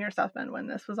 well, near South Bend when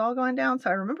this was all going down. So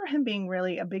I remember him being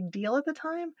really a big deal at the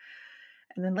time.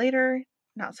 And then later,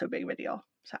 not so big of a deal.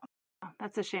 So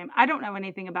that's a shame. I don't know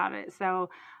anything about it. So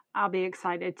I'll be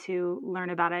excited to learn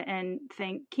about it, and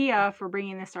thank Kia for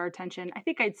bringing this to our attention. I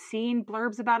think I'd seen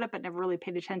blurbs about it, but never really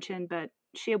paid attention, but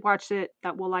she had watched it,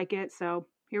 that will like it. So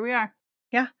here we are.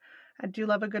 Yeah, I do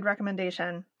love a good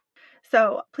recommendation.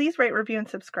 So please rate, review, and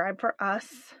subscribe for us.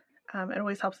 It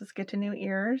always helps us get to new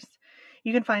ears.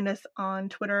 You can find us on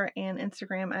Twitter and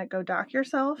Instagram at Go Doc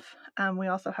Yourself. We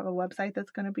also have a website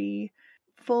that's going to be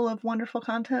full of wonderful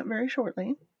content very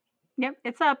shortly. Yep,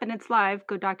 it's up and it's live.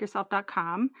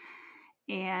 GoDocYourself.com.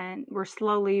 And we're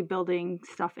slowly building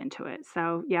stuff into it.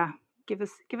 So yeah, give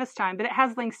us time. But it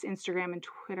has links to Instagram and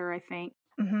Twitter, I think.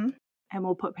 Mm-hmm. And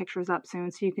we'll put pictures up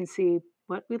soon so you can see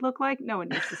what we look like. No one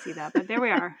needs to see that, but there we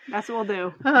are. That's what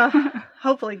we'll do.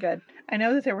 Hopefully good. I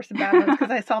know that there were some bad ones because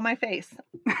I saw my face.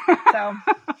 So,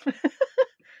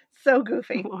 so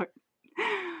goofy. Lord.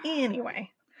 Anyway,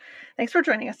 thanks for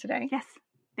joining us today. Yes.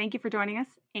 Thank you for joining us,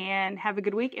 and have a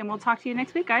good week, and we'll talk to you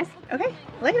next week, guys. Okay.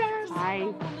 Later.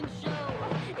 Bye.